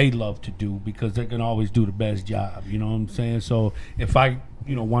what they love to do because they can always do the best job. You know what I'm saying? So if I,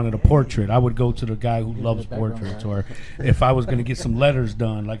 wanted a portrait, I would go to the guy who loves portraits. Or if I was going to get some letters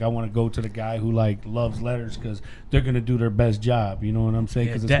done, like I want to go to the guy who loves letters because they're going to do their best job. You know what I'm saying?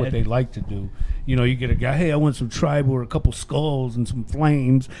 Because it's what they like to do. You get a guy, hey, I want some tribal or a couple skulls and some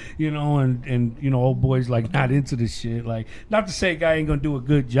flames, and old boys not into this shit. Like, not to say a guy ain't going to do a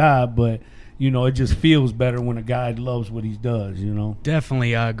good job, but it just feels better when a guy loves what he does,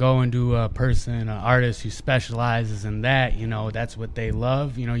 Definitely going to a person, an artist who specializes in that, that's what they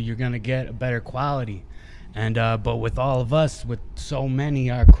love, you're going to get a better quality. And but with all of us, with so many,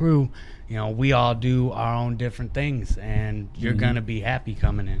 our crew, we all do our own different things, and you're going to be happy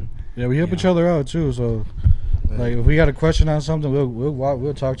coming in. Yeah, we help each other out too. So, like, if we got a question on something,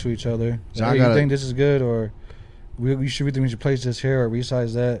 we'll talk to each other. So Like, hey, you think this is good, or we should place this here or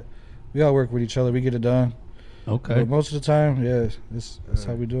resize that. We all work with each other. We get it done. Okay. But most of the time, yeah, that's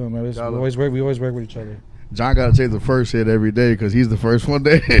how we do it, man. We always work with each other. John got to take the first hit every day because he's the first one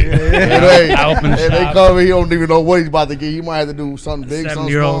day. I open the They shop. call me, he don't even know what he's about to get. He might have to do something big, something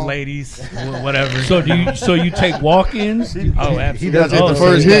 7-year-old small. ladies, whatever. So you take walk-ins? Oh, absolutely. He does hit the so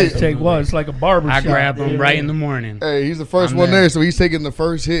first you guys hit. Take what? It's like a barber I shop. grab them right in the morning. Hey, he's the first I'm one there. there, so he's taking the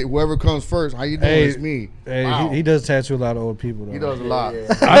first hit. Whoever comes first, how you doing? Hey, It's me. Hey, Wow. he does tattoo a lot of old people, though. He does a lot.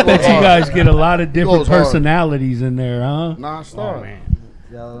 I bet you guys get a lot of different goes hard. personalities in there, huh? Non-stop. Oh, man.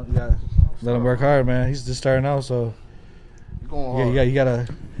 Yeah. Let him work hard, man. He's just starting out, so He's going yeah, hard. you gotta.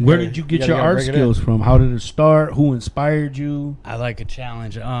 Where did you get your art break it in. skills from? How did it start? Who inspired you? I like a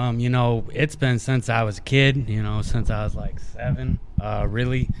challenge. It's been since I was a kid, since I was like 7.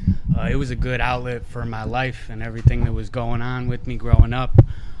 Really, it was a good outlet for my life and everything that was going on with me growing up.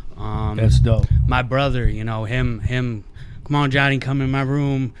 That's dope. My brother, him, come on, Johnny, come in my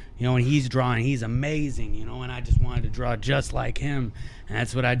room, and he's drawing. He's amazing, and I just wanted to draw just like him. And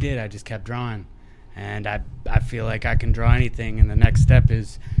that's what I did. I just kept drawing. And I feel like I can draw anything, and the next step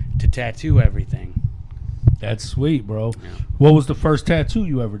is to tattoo everything. That's sweet, bro. Yeah. What was the first tattoo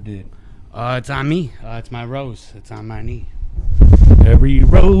you ever did? It's on me. It's my rose. It's on my knee. Every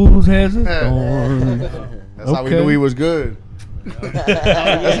rose has a thorn. That's how we Okay. knew he was good.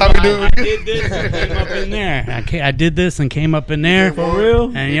 That's how we do it. I did this and came up in there. I did this and came up in there. For real?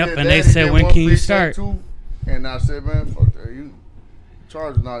 And He yep, did and that. they He said, did when one can you face start? tattoo, and I said, man, fuck that. You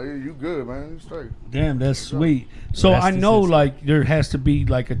charge now. You good, man. You straight. Damn, that's sweet. So Rest I is know, history. like, there has to be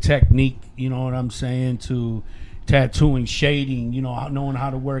like a technique, you know what I'm saying, to tattooing, shading, knowing how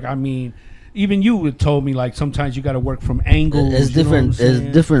to work. I mean, even you had told me like sometimes you got to work from angles. It's you know what I'm different.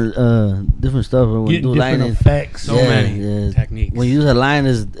 It's saying? different stuff when you Getting do different lining. effects. So many techniques. When you use a line,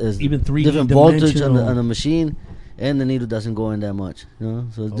 is Even 3D different voltage on dimensional. the machine, and the needle doesn't go in that much. So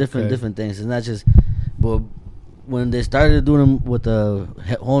it's Okay. different things. It's not just. But when they started doing them with the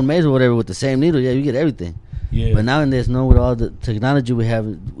homemade or whatever with the same needle, yeah, you get everything. Yeah. But nowadays, with all the technology we have,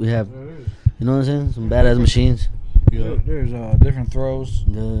 you know what I'm saying? Some badass machines. Yeah. There's different throws,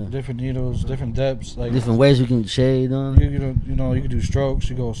 Yeah. different needles, different depths. Like Different ways you can shade on. you can do strokes.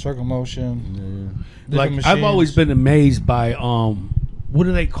 You go circle motion. Yeah. Like different I've always machines. been amazed by what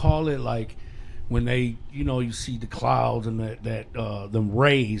do they call it, like when they you see the clouds and that them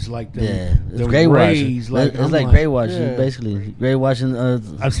rays, like them, Yeah, it's them gray rays, washing. like It's I'm like gray washing, Yeah. basically. Gray washing.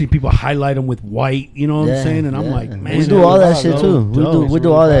 I've seen people highlight them with white, you know what I'm saying, and I'm yeah. like, man, we do all that shit so too. dope. We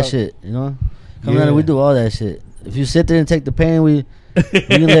do all that shit. Come Yeah. on, we do all that shit. If you sit there and take the pain, we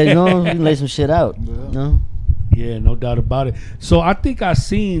can lay some shit out. Yeah, no doubt about it. So I think I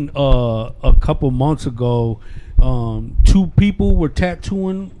seen a couple months ago, 2 people were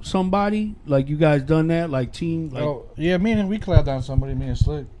tattooing somebody. Like you guys done that, like team. Like, yeah, we collabed on somebody, me and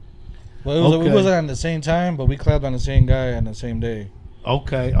Slick. Well, Okay. it wasn't on the same time, but we collabed on the same guy on the same day.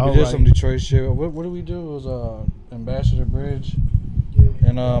 Okay, We did some Detroit shit. What did we do? It was Ambassador Bridge,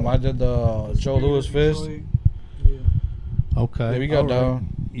 and I did the Joe Louis Fist. Okay, Yeah, we got down.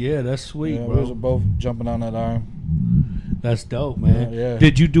 Yeah, that's sweet, Yeah, bro. we was both jumping on that arm. That's dope, man. Yeah.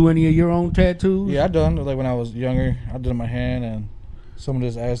 Did you do any of your own tattoos? Yeah, I done like when I was younger. I did my hand and some of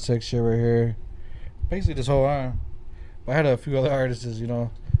this Aztec shit right here. Basically, this whole arm. But I had a few other artists, you know.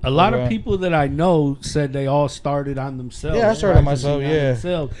 A lot of people that I know said they all started on themselves. Yeah, I started on practicing myself, on yeah.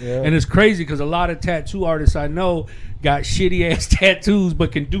 themselves. Yeah. And it's crazy because a lot of tattoo artists I know got shitty ass tattoos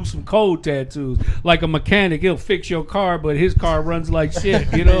but can do some cold tattoos. Like a mechanic, he'll fix your car, but his car runs like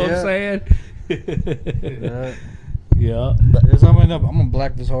shit. You know what I'm saying? Yeah. Yeah. Yes, I'm gonna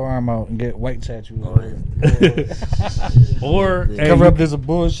black this whole arm out and get white tattoos. Or cover up this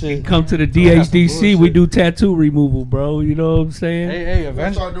bullshit. Come to the DHDC, we do tattoo removal, bro. You know what I'm saying? Hey,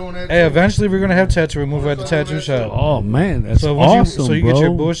 eventually we're gonna have tattoo removal at the tattoo shop. Oh man, that's so once awesome, so you bro. get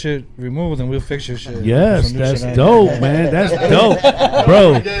your bullshit removed, and we'll fix your shit. Yes, Some new that's shit dope, man. That's dope,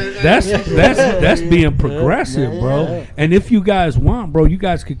 bro. That's being progressive, bro. And if you guys want, bro, you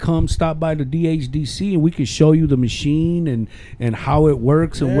guys could come stop by the DHDC and we can show you the machine and how it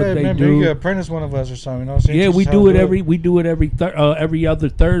works and what they maybe do. you could apprentice one of us or something. You know what I'm saying? Yeah, Teach we us do how it to every other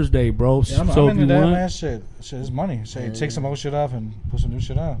Thursday, bro. Yeah, so I'm if into you that, want, man. Shit, is money. Say take some old shit off and put some new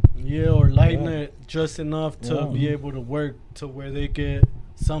shit on. Yeah, or lighten it just enough to be able to work to where they get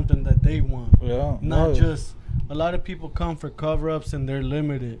something that they want. Yeah, Not just a lot of people come for cover-ups and they're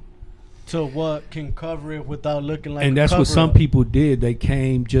limited to what can cover it without looking like. and a that's what some cover-up. people did. They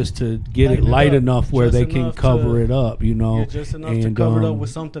came just to get Lighten it it light up, enough where just they can enough cover to- it up, you know. Yeah, just enough to and, cover it up with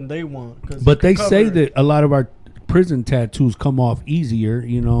something they want. 'cause But you they can say cover that a lot of our prison tattoos come off easier,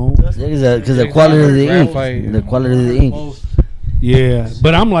 you know. That's what Because the quality of the ink. The quality of the ink. Yeah,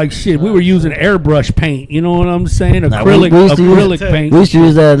 but I'm like shit. We were using airbrush paint. You know what I'm saying? Nah, Acrylic, we used to acrylic use, paint. We used to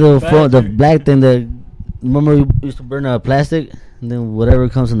use that little the black thing that. Remember we used to burn plastic, and then whatever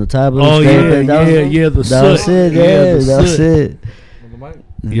comes on the top. Oh straight yeah, there, that yeah, was, the that was soot. it. Yeah, Yeah, the that was soot. it.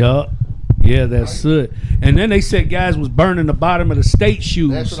 Yeah, yeah, that's soot. And then they said guys was burning the bottom of the state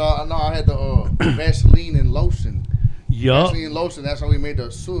shoes. That's what I know. I had the Vaseline and lotion. Yup. Vaseline and lotion. That's how we made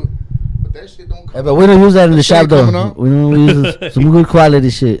the suit. But that shit don't come. Yeah, but we don't use that in the That shit shop ain't coming though. up. We don't use some good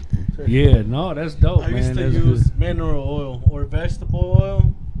quality shit. Yeah, no, that's dope, I man. used to That's use good. mineral oil or vegetable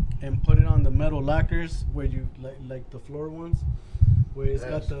oil and put it on the metal lacquers where you like the floor ones where it's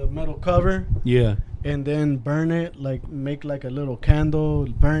got the metal cover. Yeah. And then burn it, like make like a little candle,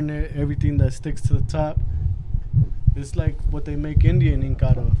 burn it, everything that sticks to the top. It's like what they make Indian ink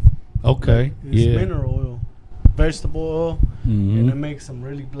out of. Okay. It's Yeah. mineral oil, vegetable oil, Mhm. and it makes some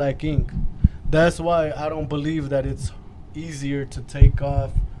really black ink. That's why I don't believe that it's easier to take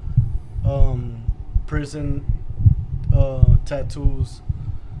off prison tattoos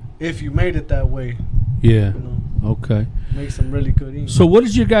if you made it that way. Yeah. You know, Okay. make some really good ink. So what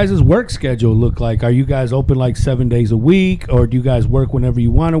does your guys' work schedule look like? Are you guys open like 7 days a week, or do you guys work whenever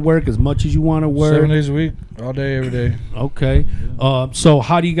you want to work, as much as you want to work? 7 days a week, all day, every day. Okay. So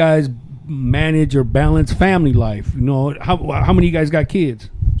how do you guys manage or balance family life? You know, how many of you guys got kids?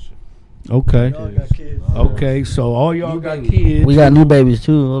 Okay. Y'all got kids. Okay. So all y'all got kids. We got new babies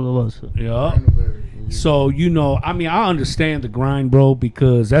too, all of us. Yeah. So, you know, I mean, I understand the grind, bro,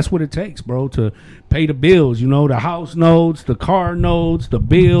 because that's what it takes, bro, to pay the bills, you know, the house notes, the car notes, the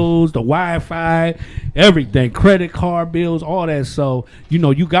bills, the Wi-Fi, everything, credit card bills, all that. So, you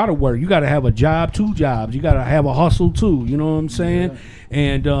know, you got to work. You got to have a job, 2 jobs. You got to have a hustle, too. You know what I'm saying? Yeah.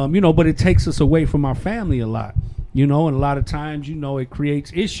 And, you know, but it takes us away from our family a lot. You know, and a lot of times, you know, it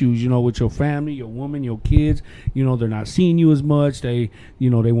creates issues, you know, with your family, your woman, your kids. You know, they're not seeing you as much. They, you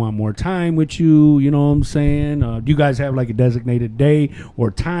know, they want more time with you. You know what I'm saying? Do you guys have like a designated day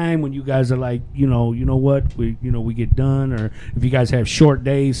or time when you guys are like, you know what, we get done? Or if you guys have short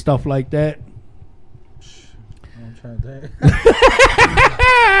days, stuff like that? I'm trying to think.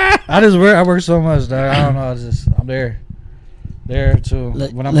 I work so much, dog. I don't know. I'm there too.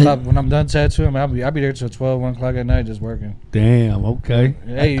 When I'm done tattooing, I'll be there till 12, 1 o'clock at night, just working. Damn. Okay.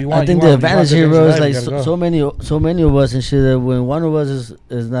 Hey, I think the advantage here, bro, is like so many of us and shit. That when one of us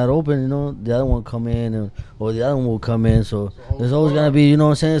is not open, you know, the other one come in, or the other one will come in. So there's always gonna be, you know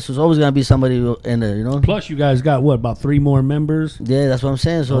what I'm saying. So there's always gonna be somebody in there, you know. Plus, you guys got what, about 3 more members? Yeah, that's what I'm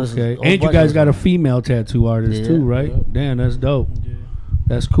saying. So okay, it's and you guys got a female tattoo artist too, right? Yeah. Damn, that's dope.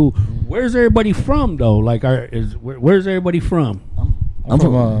 That's cool. Where's everybody from though? Like, where's everybody from? I'm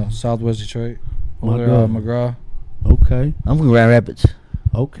from Southwest Detroit. Over there, McGraw. Okay. I'm from Grand Rapids.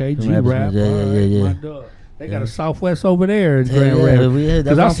 Okay, From G-Rap. Rapids, yeah. My dog. They got a Southwest over there in Yeah, Grand yeah, Rapids.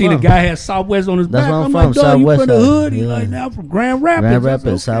 Because I seen a guy had Southwest on his That's back. where I'm I'm from, like, dog, you Southwest from the side. hood? He Yeah. like, now from Grand Rapids. Grand I said, Rapids,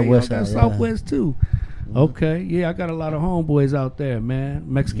 okay, Southwest y'all got side, yeah. Southwest too. Okay, yeah, I got a lot of homeboys out there, man.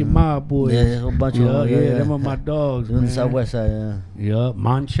 Mexican mob boys. Yeah, a whole bunch of them. Yeah, them are my dogs, On man. the Southwest side, yeah. Yeah,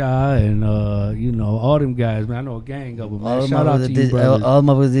 Mancha and all them guys, man. I know a gang of them, man. Shout out to you, brothers. All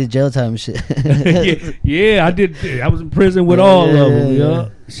my brothers did jail time and shit. yeah, I did. I was in prison with all of them. Yeah.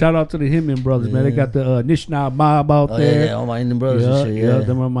 Shout out to the Himman brothers, man. They got the Nishnah mob out there. Yeah, all my Indian brothers and shit. Yeah,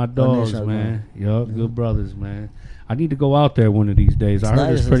 them are my dogs, Nishnah, man. Yeah, good brothers, man. I need to go out there one of these days. I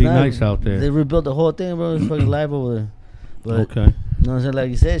heard it's It's pretty nice out there. They rebuilt the whole thing, bro. It's fucking live over there. But, Okay. You know what I'm saying? Like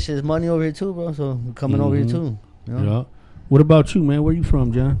you said, shit's money over here too, bro. So we're coming over here too. You know? Yeah. What about you, man? Where you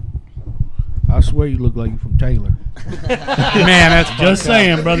from, John? I swear you look like you from Taylor. Man, that's just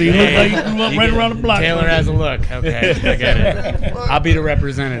saying, brother. You look like you grew up right around the block. Taylor has a look. Okay, I get it. I'll be the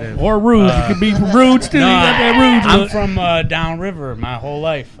representative. Or Rouge. You could be from Rouge too. No, you got that Rouge I'm look. from downriver my whole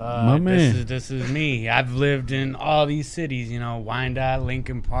life. My man. This is me. I've lived in all these cities, Wyandotte,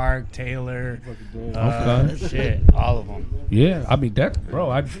 Lincoln Park, Taylor, shit, all of them. Yeah, I mean that, bro.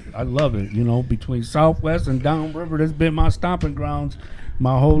 I love it. Between Southwest and Downriver, that's been my stomping grounds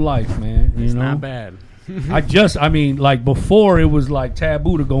my whole life, man. It's not bad. Like before it was like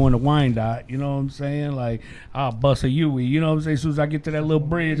taboo to go into Wyandotte, you know what I'm saying? Like, I'll bust a Yui, you know what I'm saying? As soon as I get to that little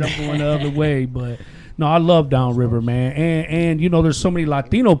bridge, I'm going the other way. But no, I love Downriver, man. And there's so many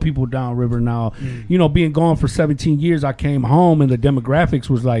Latino people downriver now. Being gone for 17 years, I came home and the demographics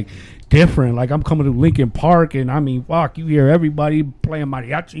was like different. Like, I'm coming to Lincoln Park and you hear everybody playing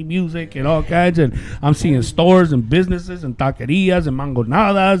mariachi music and all kinds, and I'm seeing stores and businesses and taquerias and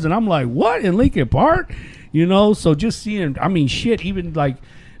mangonadas, and I'm like, what, in Lincoln Park? So just seeing, even like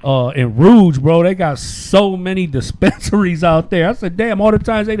in Rouge, bro, they got so many dispensaries out there. I said, damn, all the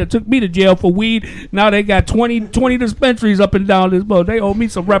times they done took me to jail for weed, now they got 20 dispensaries up and down this boat. They owe me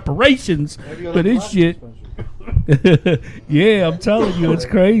some reparations for this shit. Yeah, I'm telling you, it's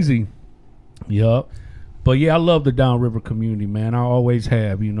crazy. Yup. But yeah, I love the Downriver community, man. I always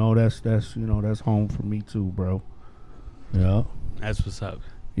have. That's home for me too, bro. Yeah. That's what's up.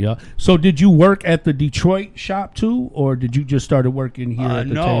 Yeah. So did you work at the Detroit shop too, or did you just started working here at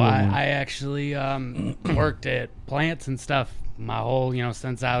the no, Taylor one? I actually worked at plants and stuff my whole,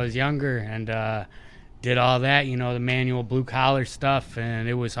 since I was younger, and did all that, the manual blue collar stuff, and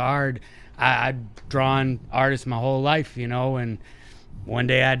it was hard. I'd drawn artists my whole life, and one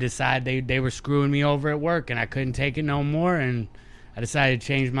day I decided they were screwing me over at work, and I couldn't take it no more, and I decided to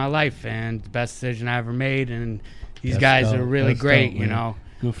change my life, and the best decision I ever made. And these guys are really great,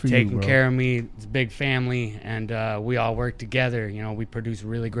 Good for taking you, bro. care of me. It's a big family, and we all work together. We produce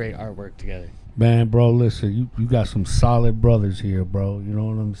really great artwork together. Man, bro, listen, you got some solid brothers here, bro. You know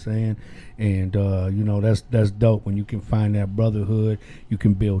what I'm saying? And that's dope when you can find that brotherhood. You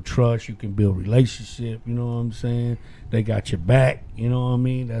can build trust. You can build relationship. You know what I'm saying? They got your back. You know what I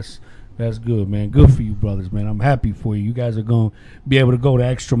mean? That's good, man. Good for you, brothers, man. I'm happy for you. You guys are gonna be able to go the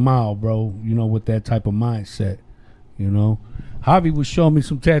extra mile, bro. With that type of mindset. Javi was showing me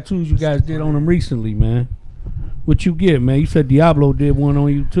some tattoos you guys did on him recently, man. What you get, man? You said Diablo did one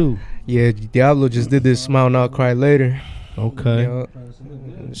on you too. Yeah, Diablo just did this Smile Now Cry Later. Okay.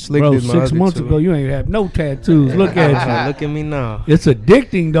 Slick Bro, did my 6 other months two. ago, you ain't have no tattoos. Look at you. Look at me now. It's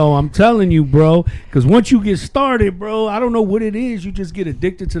addicting, though. I'm telling you, bro. Because once you get started, bro, I don't know what it is. You just get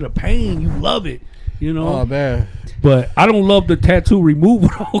addicted to the pain. You love it, Oh, man. But I don't love the tattoo removal,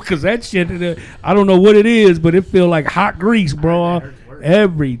 because that shit, I don't know what it is, but it feel like hot grease, bro.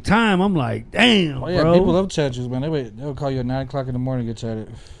 Every time, I'm like, damn, Oh, yeah, bro. people love tattoos, man. They'll call you at 9 o'clock in the morning to get tatted.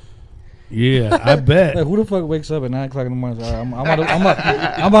 Yeah, I bet. Like, who the fuck wakes up at 9 o'clock in the morning? Like, I'm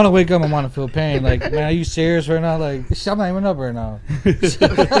about to wake up. I'm about to feel pain. Like, man, are you serious right now? Like, I'm not even up right now.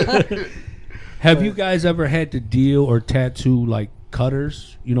 Have you guys ever had to deal or tattoo like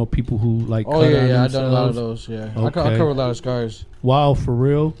cutters? People who like. Oh, cut yeah, on yeah. I've done a lot of themselves? those, yeah. Okay. I cover a lot of scars. Wow, for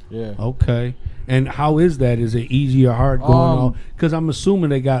real? Yeah. Okay. And how is that? Is it easy or hard going on? Because I'm assuming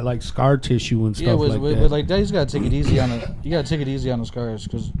they got like scar tissue and stuff like that. With like that, you just gotta take it easy on the. You gotta take it easy on the scars,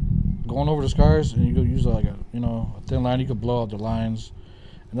 because going over the scars and you go use like a thin line, you could blow out the lines,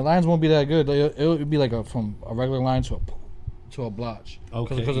 and the lines won't be that good. Like, it would be like from a regular line to a blotch.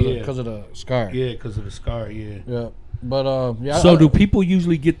 Okay. Because of the scar. Yeah, because of the scar. Yeah. Yeah. But yeah. So do people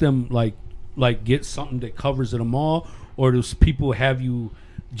usually get them like get something that covers them all, or does people have you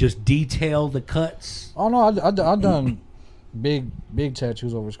just detail the cuts? Oh no, I done big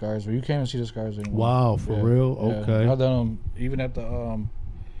tattoos over scars, but you can't even see the scars anymore. Wow, for real? Okay. I've done them even at the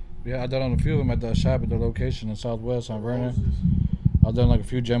I done on a few of them at the shop at the location in Southwest on Vernon. I've done like a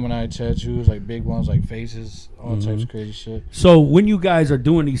few Gemini tattoos, like big ones, like faces, all types of crazy shit. So when you guys are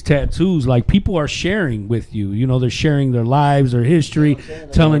doing these tattoos, like people are sharing with you, you know, they're sharing their lives, their history,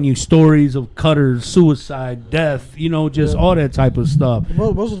 telling you stories of cutters, suicide, death, you know, just all that type of stuff.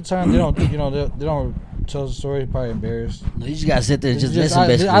 Most of the time, they don't, you know, they don't tell the story. Probably embarrassed. No, you just gotta sit there and just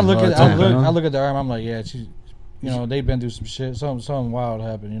listen. I look all at the time, you know? I look at the arm. I'm like, yeah, she's, you know, they've been through some shit. Something wild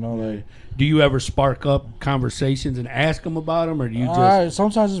happened. You know, like. Do you ever spark up conversations and ask them about them, or do you just?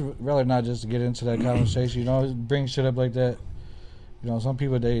 Sometimes it's rather not just to get into that conversation. You know, bring shit up like that. You know, some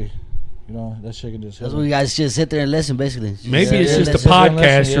people you know, that shit can just. That's why you guys just sit there and listen, basically. Maybe it's just a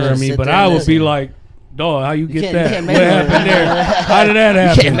podcaster in me, but I would be like, dog, how you get that? What happened there? How did that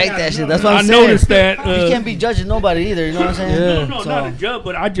happen? You can't make that shit. That's what I'm saying. I noticed that. You can't be judging nobody either. You know what I'm saying? No, not a judge,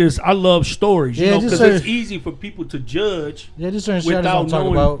 but I love stories. You know, because it's easy for people to judge. Just certain shit without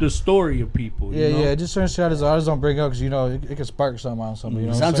knowing about the story of people. Yeah, you know? just certain shit I just don't bring up because you know it can spark something on somebody.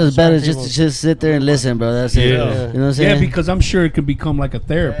 You know, sometimes it's better just to just sit there and listen, bro. That's it. You know what I'm saying? Yeah, because I'm sure it can become like a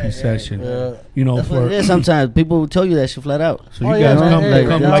therapy session. You know, that's what it is. Sometimes people will tell you that shit flat out. So you guys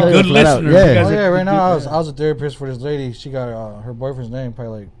become like good listeners. Yeah, right now I was a therapist for this lady. She got her boyfriend's name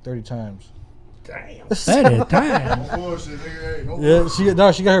probably like 30 times. Damn. 30 times.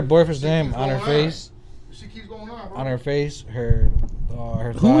 Yeah, she got her boyfriend's name on her face. She keeps going on, bro. On her face, her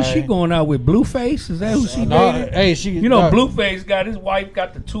who is she going out with? Blueface? Is that who she dated? Hey, you know, Blueface got his wife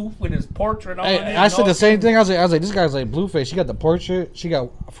got the tooth with his portrait on it. I said the same thing. I was like, this guy's like Blueface. She got the portrait. She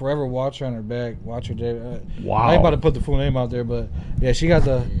got Forever Watcher on her back. Watcher David. Wow. I ain't about to put the full name out there, but yeah, she got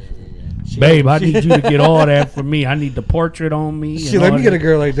the. Babe, I need you to get all that for me. I need the portrait on me. Shit, let me get a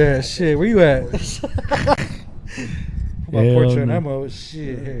girl like that. Shit, where you at? My portrait on that mode.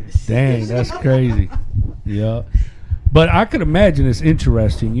 Shit. Dang, that's crazy. Yeah. But I could imagine it's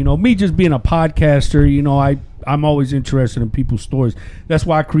interesting. You know, me just being a podcaster, you know, I'm always interested in people's stories. That's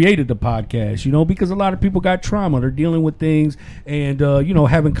why I created the podcast, you know, because a lot of people got trauma. They're dealing with things and, you know,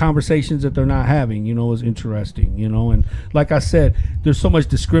 having conversations that they're not having, you know, is interesting, you know. And like I said, there's so much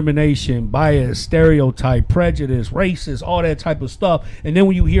discrimination, bias, stereotype, prejudice, racist, all that type of stuff. And then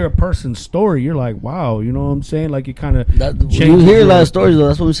when you hear a person's story, you're like, wow, you know what I'm saying? Like it kind of you hear a lot of stories, though.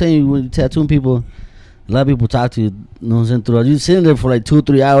 That's what I'm saying. When you tattooing people, a lot of people talk to you, you know what I'm saying? Throughout, you sitting there for like 2,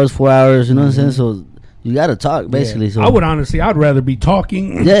 3 hours, 4 hours, you know what I'm saying? So you got to talk, basically. Yeah. So I would honestly, I'd rather be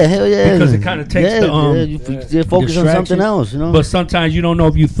talking. Yeah, hell yeah. Because it kind of takes you focus on something else, you know? But sometimes you don't know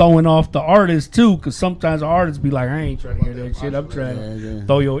if you're throwing off the artist, too, because sometimes the artists be like, I ain't trying to hear that shit. I'm trying to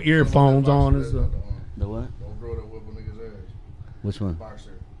throw your earphones on and stuff. The what? Don't grow that whip a nigga's ass. Which one?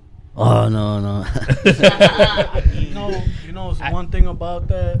 Boxer. Oh, no. You know, one thing about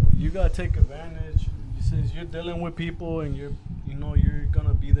that, you got to take advantage. Since you're dealing with people and you're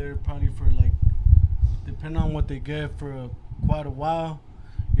gonna be there probably for like, depending on what they get for quite a while,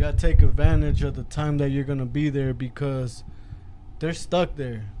 you gotta take advantage of the time that you're gonna be there because they're stuck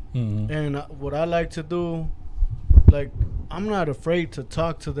there. Mm-hmm. And what I like to do, like, I'm not afraid to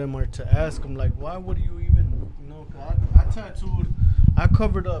talk to them or to ask them, like, why would you even, you know? Cause I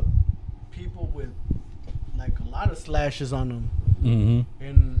covered up people with like a lot of slashes on them. Mm-hmm.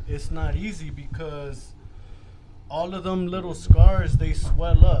 And it's not easy because all of them little scars, they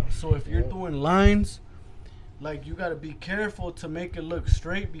swell up. So if you're doing lines, like, you got to be careful to make it look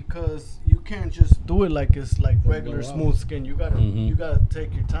straight because you can't just do it like it's like regular smooth skin. You got to you got to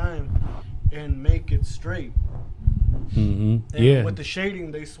take your time and make it straight. Mm-hmm. And with the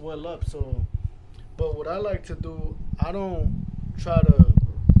shading, they swell up. So, but what I like to do, I don't try to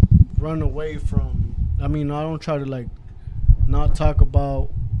run away from, I don't try to like not talk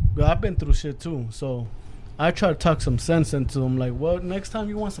about, I've been through shit too, so I try to talk some sense into them, like, well, next time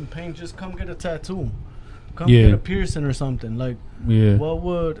you want some pain, just come get a tattoo, come get a piercing or something, like, what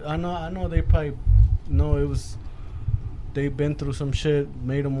would, I know they probably know they've been through some shit,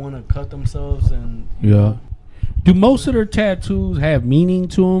 made them want to cut themselves, and do most of their tattoos have meaning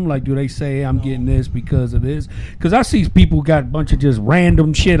to them? Like, do they say, hey, I'm getting this because of this? Because I see people got a bunch of just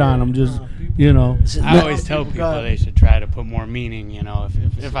random shit on them, just, you know. I always tell people they should try to put more meaning, you know,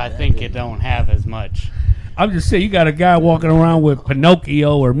 if I think it don't have as much. I'm just saying, you got a guy walking around with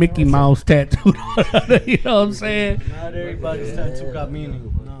Pinocchio or Mickey Mouse tattooed on, you know what I'm saying? Not everybody's tattoo got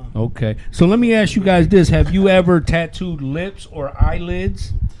meaning, no. Okay. So let me ask you guys this. Have you ever tattooed lips or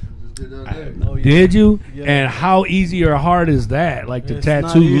eyelids? Did you? Yeah. And how easy or hard is that? Like to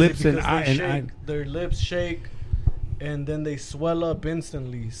tattoo lips and eye? Their lips shake, and then they swell up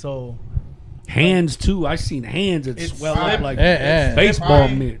instantly. So Hands too. I seen hands that It's swell up slippery. like And- baseball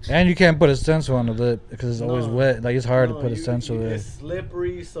mitts. And you can't put a stencil on the lip because it's always No. wet. Like it's hard to No, put a stencil there. It's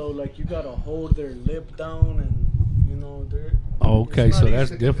slippery, so like you gotta hold their lip down, and you know they're. Okay, it's so not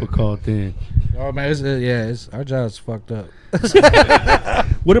that's easy. difficult then. Oh man, it's our job's fucked up.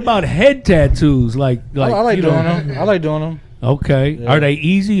 What about head tattoos? Like I like you doing know- them. I like doing them. Okay, Yeah. are they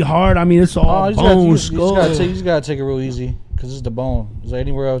easy, hard? I mean, it's all you bone, just skull. gotta take it real easy because it's the bone. Is like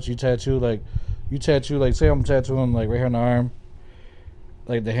anywhere else you tattoo, like say I'm tattooing like right here on the arm,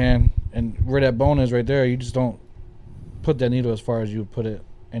 like the hand, and where that bone is right there, you just don't put that needle as far as you would put it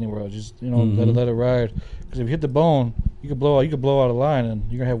anywhere else. Just let it ride. Because if you hit the bone, you could blow out a line, and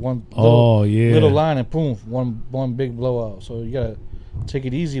you're gonna have one little line, and boom, one big blowout. So you gotta take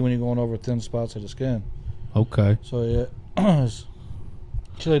it easy when you're going over thin spots of the skin. Okay. So yeah,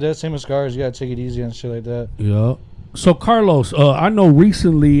 shit like that. Same as scars. You gotta take it easy and shit like that. Yeah. So Carlos, I know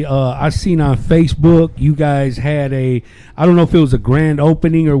recently I seen on Facebook you guys had I don't know if it was a grand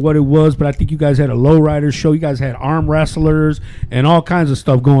opening or what it was, but I think you guys had a lowrider show. You guys had arm wrestlers and all kinds of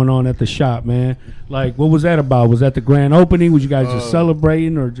stuff going on at the shop, man. Like, what was that about? Was that the grand opening? Was you guys just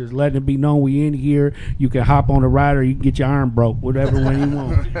celebrating or just letting it be known we in here? You can hop on the rider, you can get your arm broke, whatever when you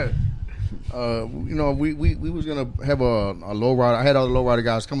want. We was gonna have a lowrider. I had all the lowrider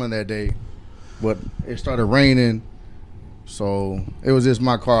guys coming that day, but it started raining, so it was just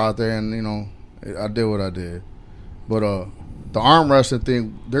my car out there, and I did what I did. But the arm wrestling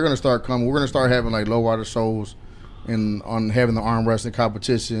thing, they're gonna start coming. We're gonna start having like lowrider shows, and on having the arm wrestling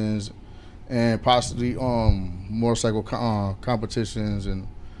competitions, and possibly motorcycle competitions and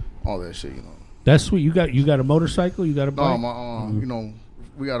all that shit. That's sweet. You got a motorcycle? You got a bike? No,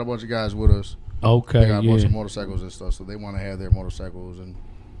 we got a bunch of guys with us. Okay, they got a bunch of motorcycles and stuff, so they want to have their motorcycles and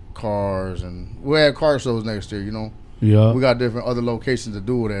cars, and we'll have car shows next year. Yeah. We got different other locations to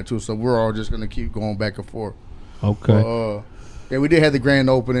do with that too, so we're all just gonna keep going back and forth. Okay. Yeah, we did have the grand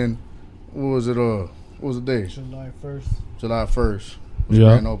opening. What was it? What was the day? July 1st. July 1st was the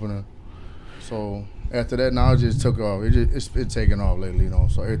grand opening. So after that, now it just took off. It's been taking off lately,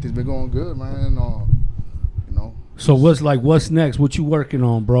 So everything's been going good, man. So what's next? What you working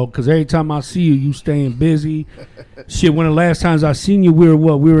on, bro? Because every time I see you, you staying busy. Shit, one of the last times I seen you, we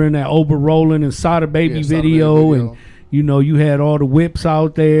were in that Ober Rollin' and Sada Baby video, and you had all the whips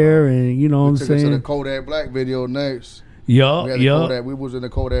out there, and what I'm saying. We took it to the Kodak Black video next. Yeah. We was in the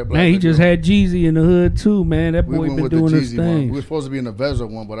Kodak Black. Man, he video. just had Jeezy in the hood too, man. That boy been doing his thing. We were supposed to be in the Vezza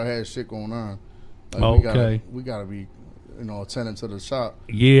one, but I had shit going on. We gotta be, attending to the shop.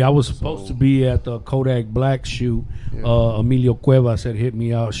 Yeah, I was supposed to be at the Kodak Black shoot. Yeah. Emilio Cuevas had hit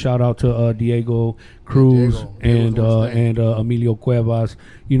me out. Shout out to Diego Cruz and Emilio Cuevas.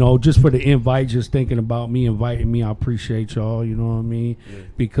 Just for the invite, just thinking about me, inviting me. I appreciate y'all. You know what I mean? Yeah.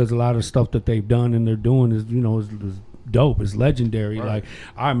 Because a lot of stuff that they've done and they're doing is is dope. It's legendary. Right. Like,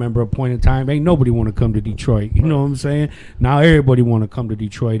 I remember a point in time, ain't nobody want to come to Detroit. You know what I'm saying? Now everybody want to come to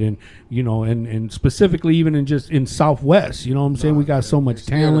Detroit, and and specifically even in Southwest. You know what I'm saying? We got so much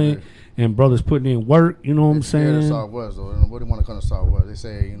talent, and brothers putting in work. You know what I'm saying? Southwest though, nobody want to come to Southwest. They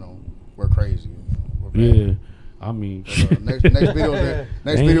say we're crazy. Yeah. I mean, next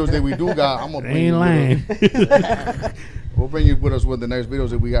videos that we do got, I'm gonna bring you with us. We'll bring you with us with the next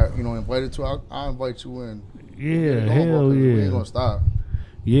videos that we got, invited to. I'll invite you in. Yeah, hell yeah. We ain't gonna stop.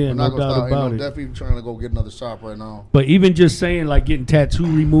 Yeah, no doubt about it. Definitely trying to go get another shop right now. But even just saying like getting tattoo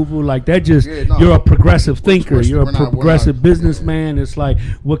removal, like that, you're a progressive thinker. You're a progressive businessman. It's like,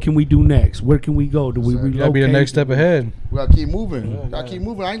 what can we do next? Where can we go? Do we relocate? Gotta be the next step ahead. We gotta keep moving. Gotta keep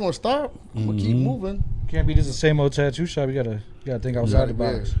moving. I ain't gonna stop. I'm gonna keep moving. Can't be just the same old tattoo shop. You gotta think outside the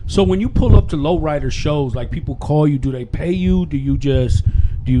box. So when you pull up to lowrider shows, like people call you, do they pay you? Do you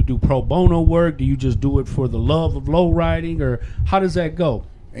do pro bono work? Do you just do it for the love of lowriding, or how does that go?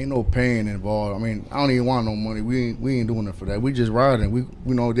 Ain't no pain involved. I mean, I don't even want no money. We ain't doing it for that. We just riding.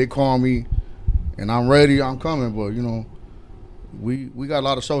 They call me, and I'm ready. I'm coming. But we got a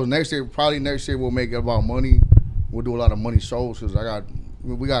lot of shows next year. Probably next year we'll make it about money. We'll do a lot of money shows because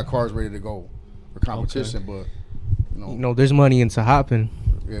we got cars ready to go for competition. Okay. But there's money into hopping.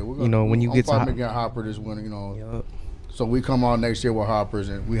 Yeah, we're gonna. When you get to get a hopper this winter. Yep. So we come out next year with hoppers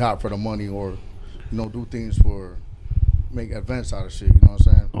and we hop for the money, or do things for. Make events out of shit, you know what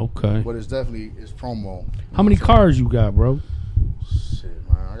I'm saying? Okay. But it's promo. How many cars you got, bro? Shit,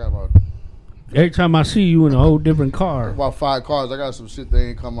 man. I got about... Every time I see you in a whole different car. About 5 cars. I got some shit that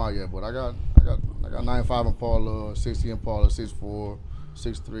ain't come out yet, but I got 95 Impala, 60 Impala, 64,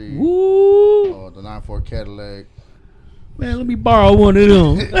 63. Woo! The 94 Cadillac. Man, let me borrow one of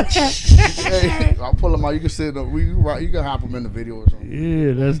them. Hey, I'll pull them out. You can sit up. You can hop them in the video or something.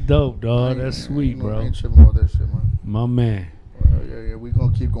 Yeah, that's dope, dog. That's sweet, I bro. ain't tripping about that shit, man. My man. Yeah, we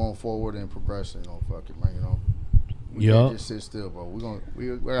gonna keep going forward and progressing. Fuck it, man. We can't just sit still, bro. We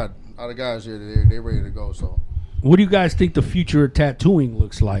got other guys here. They ready to go. So, what do you guys think the future of tattooing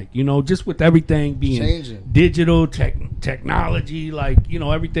looks like? Just with everything being changing, digital technology,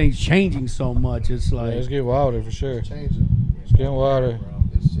 everything's changing so much. It's like it's getting wilder for sure. It's changing. It's getting wilder.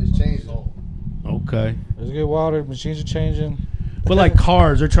 It's changing. Okay. It's getting wilder. Machines are changing. But like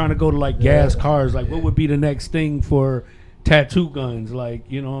cars, they're trying to go to gas cars. Like, what would be the next thing for tattoo guns? Like,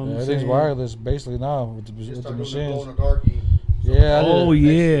 what I'm saying? Everything's wireless basically now with the machines. Yeah.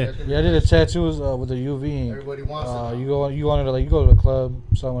 Yeah, I did a tattoo with the UV ink. Everybody wants it. You go to the club,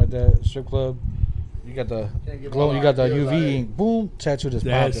 something like that, strip club. You got the glow. You got the UV ink. Boom, tattoo just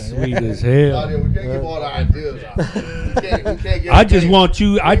popping. That's sweet as hell. We can't give all the ideas out. We can't get I just want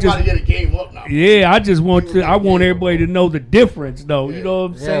you. I just get a game up now. Yeah, I just want to. I want everybody to know the difference, though. You know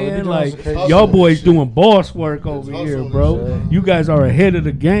what I'm saying? Like, y'all boys doing boss work over here, bro. You guys are ahead of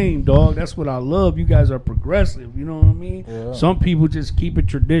the game, dog. That's what I love. You guys are progressive. You know what I mean? Yeah. Some people just keep it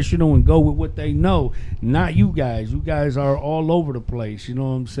traditional and go with what they know. Not you guys. You guys are all over the place. You know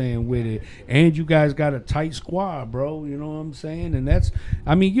what I'm saying with it, and you guys got a tight squad, bro. You know what I'm saying? And that's,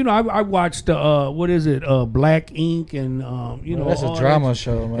 I watched what is it? Black Ink, and that's a drama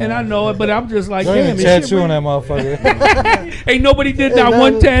show, man. And I know it, but I'm just like, damn, tattoo on that motherfucker. Ain't nobody did that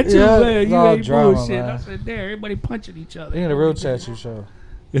one tattoo. Man. You ain't drama, bullshit. man. I said, there, everybody punching each other. Ain't a real tattoo show.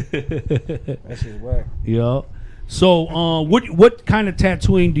 That shit's whack. Yeah. So, what kind of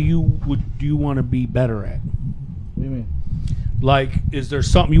tattooing do you want to be better at? What do you mean? Like, is there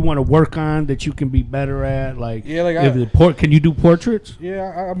something you want to work on that you can be better at? Like, yeah, like can you do portraits?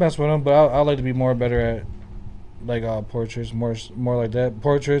 Yeah, I mess with them, but I like to be more better at like portraits, more like that,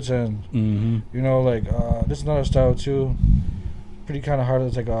 portraits, and this is another style too. Pretty kind of hard.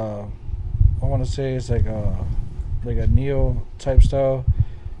 It's like I want to say it's like a neo type style.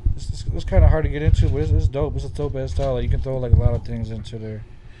 It's kind of hard to get into, but it's dope. It's a dope ass style. Like, you can throw like a lot of things into there.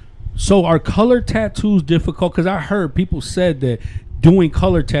 So are color tattoos difficult? Because I heard people said that doing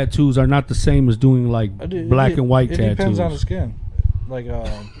color tattoos are not the same as doing like black and white tattoos. It depends on the skin. Like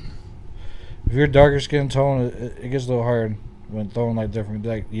if you're darker skin tone, it gets a little hard when throwing like different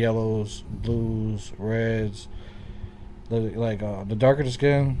like yellows, blues, reds. Like the darker the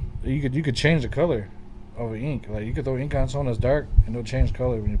skin, you could change the color of the ink. Like, you could throw ink on someone that's dark and it'll change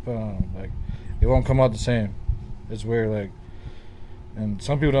color when you put it on them. Like, it won't come out the same. It's weird. Like. And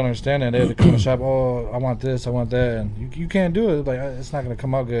some people don't understand that. They have to come to the shop. Oh, I want this, I want that, and you can't do it. Like, it's not gonna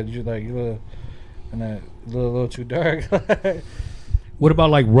come out good. You're a little too dark. What about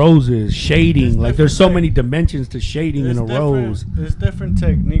like roses, shading? Like, there's so many dimensions to shading in a rose. There's different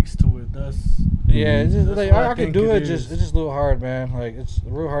techniques to it. That's it's just, like, I can do it. It's just a little hard, man. Like, it's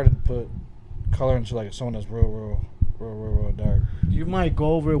real hard to put color into like someone that's real dark. You might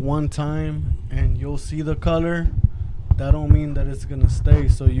go over it one time and you'll see the color. That don't mean that it's gonna stay.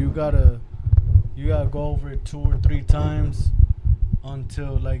 So you gotta go over it 2 or 3 times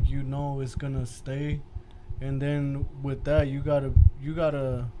until like it's gonna stay. And then with that, you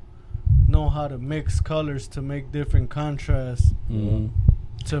gotta know how to mix colors to make different contrasts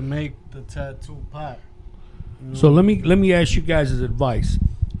to make the tattoo pop. So let me ask you guys' advice.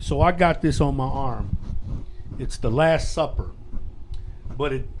 So I got this on my arm. It's the Last Supper,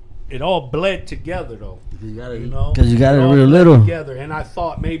 but it all bled together though. Because you got it real little together, and I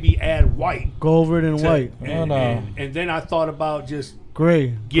thought maybe add white. Go over it in white. And then I thought about just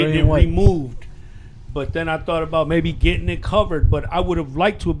getting gray it removed. But then I thought about maybe getting it covered. But I would have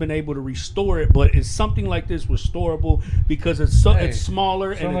liked to have been able to restore it. But is something like this restorable because it's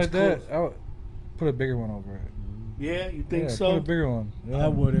smaller and it's like that? I would put a bigger one over it. Yeah, you think so? Put a bigger one. Yeah. I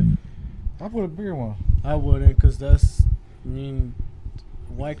wouldn't. I put a bigger one. I wouldn't, because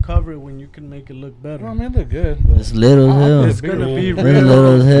why cover it when you can make it look better? I mean, it look good. It's little as hell. It's gonna be real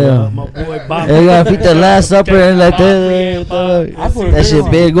little as hell. My boy Bob. They gotta feed the Last Supper and like that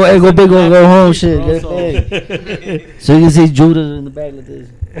shit big. Go big or go home shit. So you can see Judas in the back like this.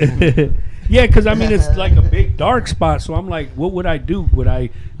 Yeah, because it's like a big dark spot. So I'm like, what would I do? Would I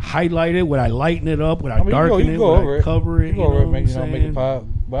highlight it? Would I lighten it up? Would I darken it? Would I cover it? You go over it, make it pop.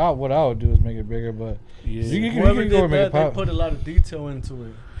 But what I would do is make it bigger. But you can go over and make it pop. They put a lot of detail into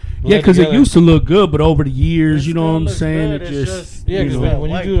it. Yeah, because it used to look good, but over the years, you know what I'm saying? It just because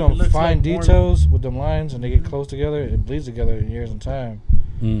when you do them fine details with them lines and they get close together, it bleeds together in years and time.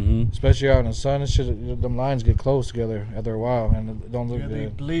 Mm-hmm. Especially out in the sun, and shit, them lines get close together after a while, and it don't look Yeah, they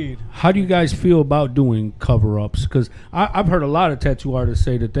good. bleed. How do you guys feel about doing cover-ups? Because I've heard a lot of tattoo artists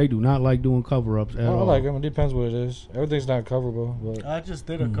say that they do not like doing cover-ups at I all. like them. It depends what it is. Everything's not coverable, but I just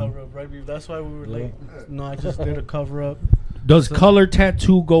did a cover up, right? That's why we were late. No, I just did a cover up. Does color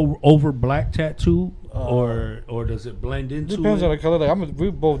tattoo go over black tattoo, or does it blend into depends it? on the color. Like we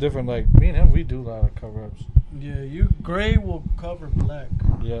both different. Like me and him, we do a lot of cover ups. Yeah, gray will cover black.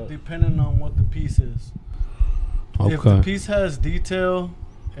 Yeah. Depending on what the piece is. If the Okay. piece has detail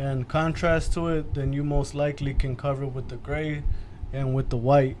and contrast to it, then you most likely can cover with the gray and with the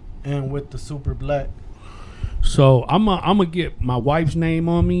white and with the super black. So I'm gonna get my wife's name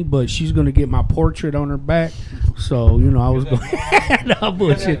on me, but she's gonna get my portrait on her back. So I was going. No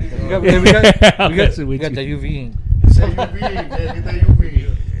bullshit. We got that UV ink.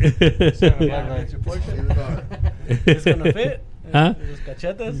 Get your portrait. It's gonna fit. Huh? Los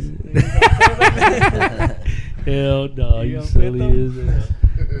cachetes. Hell no, You you gonna silly fit as hell.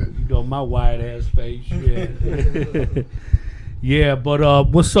 You know my wide ass face. Yeah. Yeah, but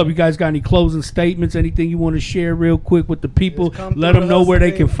what's up? You guys got any closing statements? Anything you want to share real quick with the people? Just come Let through them the know where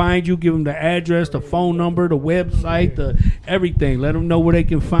they can hustling. find you. Give them the address, the phone number, the website, the everything. Let them know where they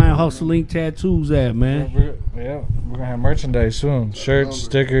can find Hustling Tattoos at, man. We're gonna have merchandise soon. Shirts,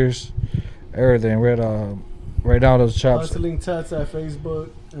 stickers, everything. We're at right now those shops. Hustling Tats at Facebook.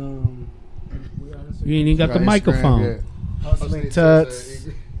 You ain't even got the Instagram, microphone. yeah. Hustling Tats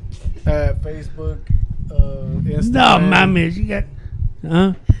at Facebook. Instagram. No, my man, you got,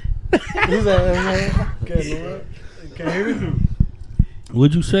 huh? Can you hear me?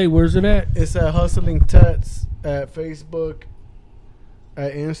 What'd you say? Where's it at? It's at Hustling Tats at Facebook,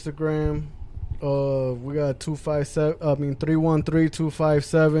 at Instagram. We got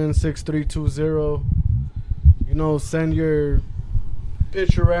 313-257-6320. Send your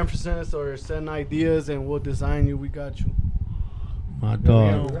picture references or send ideas, and we'll design you. We got you. My We're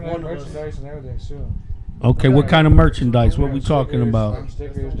dog. gonna have merchandise and everything soon. Okay, what kind of merchandise? What we talking about?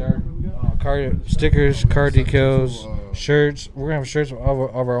 Stickers, car decals, shirts. We're gonna have shirts of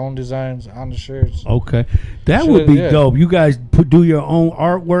our own designs on the shirts. Okay, that Shit, would be yeah. dope. You guys do your own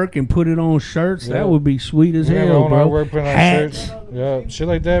artwork and put it on shirts. Yeah. That would be sweet as We have our hell, own bro. artwork, put on Hats. shirts. Yeah, shit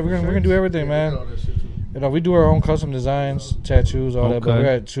like that. We're gonna do everything, man. We do our own custom designs, tattoos, all that. But Okay. we're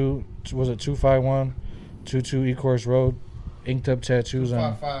at 251 22 Ecorse Road, inked up tattoos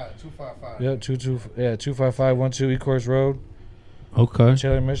on. 255. Yeah, 25512 Ecorse Road, Okay,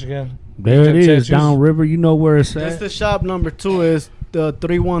 Taylor, Michigan. there it Inked up is, tattoos. downriver. You know where it's That's at. the shop number 2 is the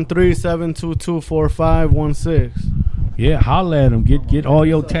 313-722-4516. Yeah, holla at them. Get all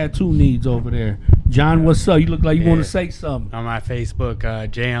your tattoo needs over there. John, what's up? You look like you want to say something. On my Facebook,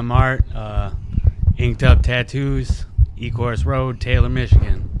 JM Art, Inked Up Tattoos, Ecorse Road, Taylor,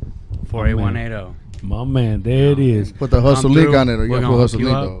 Michigan, 48180. My man, there it is. Put the hustle Come link through. on it. Or you We're gotta put gonna hustle hook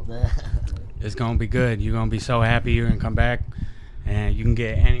you link though. It's gonna be good. You're gonna be so happy you're gonna come back, and you can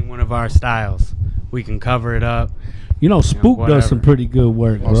get any one of our styles. We can cover it up. Spook does some whatever. pretty good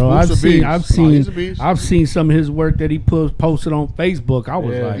work, Oh, bro. I've Spook's a seen, beast. He's a beast. I've seen some of his work that he posted on Facebook. I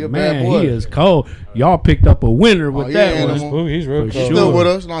was Yeah. like, He a bad man, boy. he is cold. Y'all picked up a winner with yeah, that and one. I'm- Spook, he's real For cool. He's sure. still with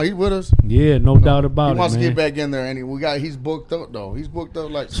us. No, he's with us. Yeah, no doubt about He wants it, to man. get back in there, and he's booked up though. He's booked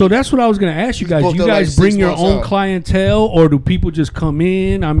up like. So that's what I was gonna ask you He's guys. booked You up like guys bring 6 your months own out. clientele, or do people just come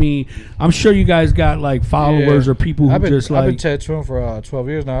in? I mean, I'm sure you guys got like followers or people who I've been like. tattooing for 12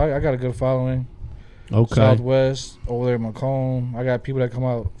 years now. I got a good following. Okay. Southwest, over there in Macomb. I got people that come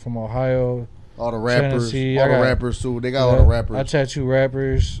out from Ohio. all the rappers, Tennessee, all I the got- rappers too. They got all the rappers. I tattoo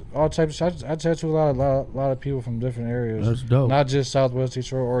rappers, all types. I tattoo a lot of people from different areas. That's dope. Not just Southwest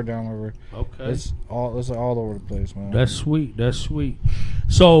Detroit or downriver. Okay. It's all over the place, man. That's sweet. That's sweet.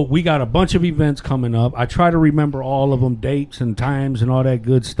 So we got a bunch of events coming up. I try to remember all of them, dates and times and all that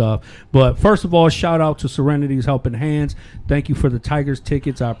good stuff. But first of all, shout out to Serenity's Helping Hands. Thank you for the Tigers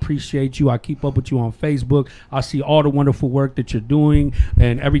tickets. I appreciate you. I keep up with you on Facebook. I see all the wonderful work that you're doing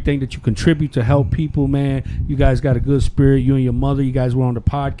and everything that you contribute to help people, man. You guys got a good spirit. You and your mother, you guys were on the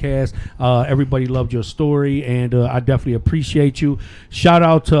podcast. Everybody loved your story, and I definitely appreciate you. Shout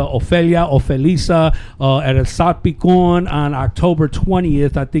out to Ofelisa at a Sat Picon on October 20th.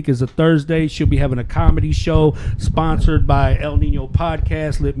 I think is a Thursday. She'll be having a comedy show sponsored by El Nino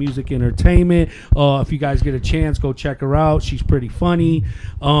Podcast, Lit Music Entertainment. If you guys get a chance, go check her out. She's pretty funny.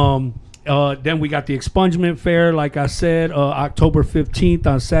 Then we got the Expungement Fair, like I said, October 15th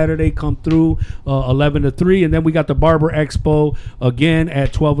on Saturday. Come through 11 to 3. And then we got the Barber Expo again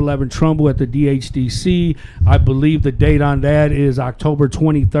at 1211 Trumbull at the DHDC. I believe the date on that is October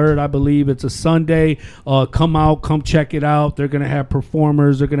 23rd. I believe it's a Sunday. Come out, come check it out. They're going to have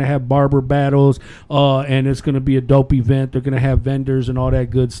performers. They're going to have barber battles. And it's going to be a dope event. They're going to have vendors and all that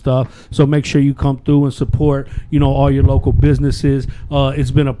good stuff. So make sure you come through and support, all your local businesses.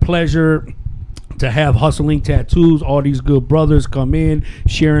 It's been a pleasure to have Hustling Tattoos, all these good brothers come in,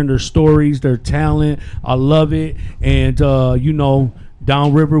 sharing their stories, their talent. I love it. And,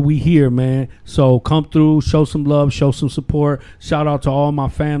 downriver, we here, man. So come through, show some love, show some support. Shout out to all my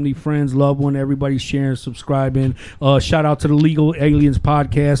family, friends, loved one, everybody sharing, subscribing. Shout out to the Legal Aliens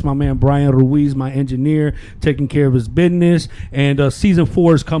podcast, my man Brian Ruiz, my engineer, taking care of his business. And season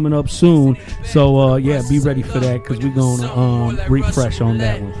 4 is coming up soon. So, be ready for that because we're going to refresh on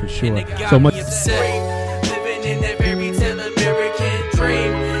that one for sure. So much. Living in that fairy tale American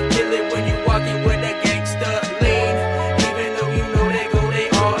dream. Kill it when you walking with that gangsta lean. Even though you know they go, they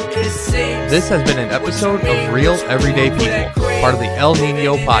all it seems. This has been an episode of Real Everyday People, part of the El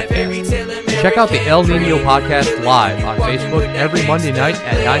Nino Podcast. Check out the El Nino Podcast live on Facebook every Monday night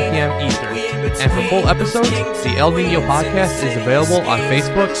at 9 p.m. Eastern. And for full episodes, the El Nino Podcast is available on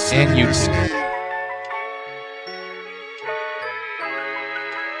Facebook and YouTube.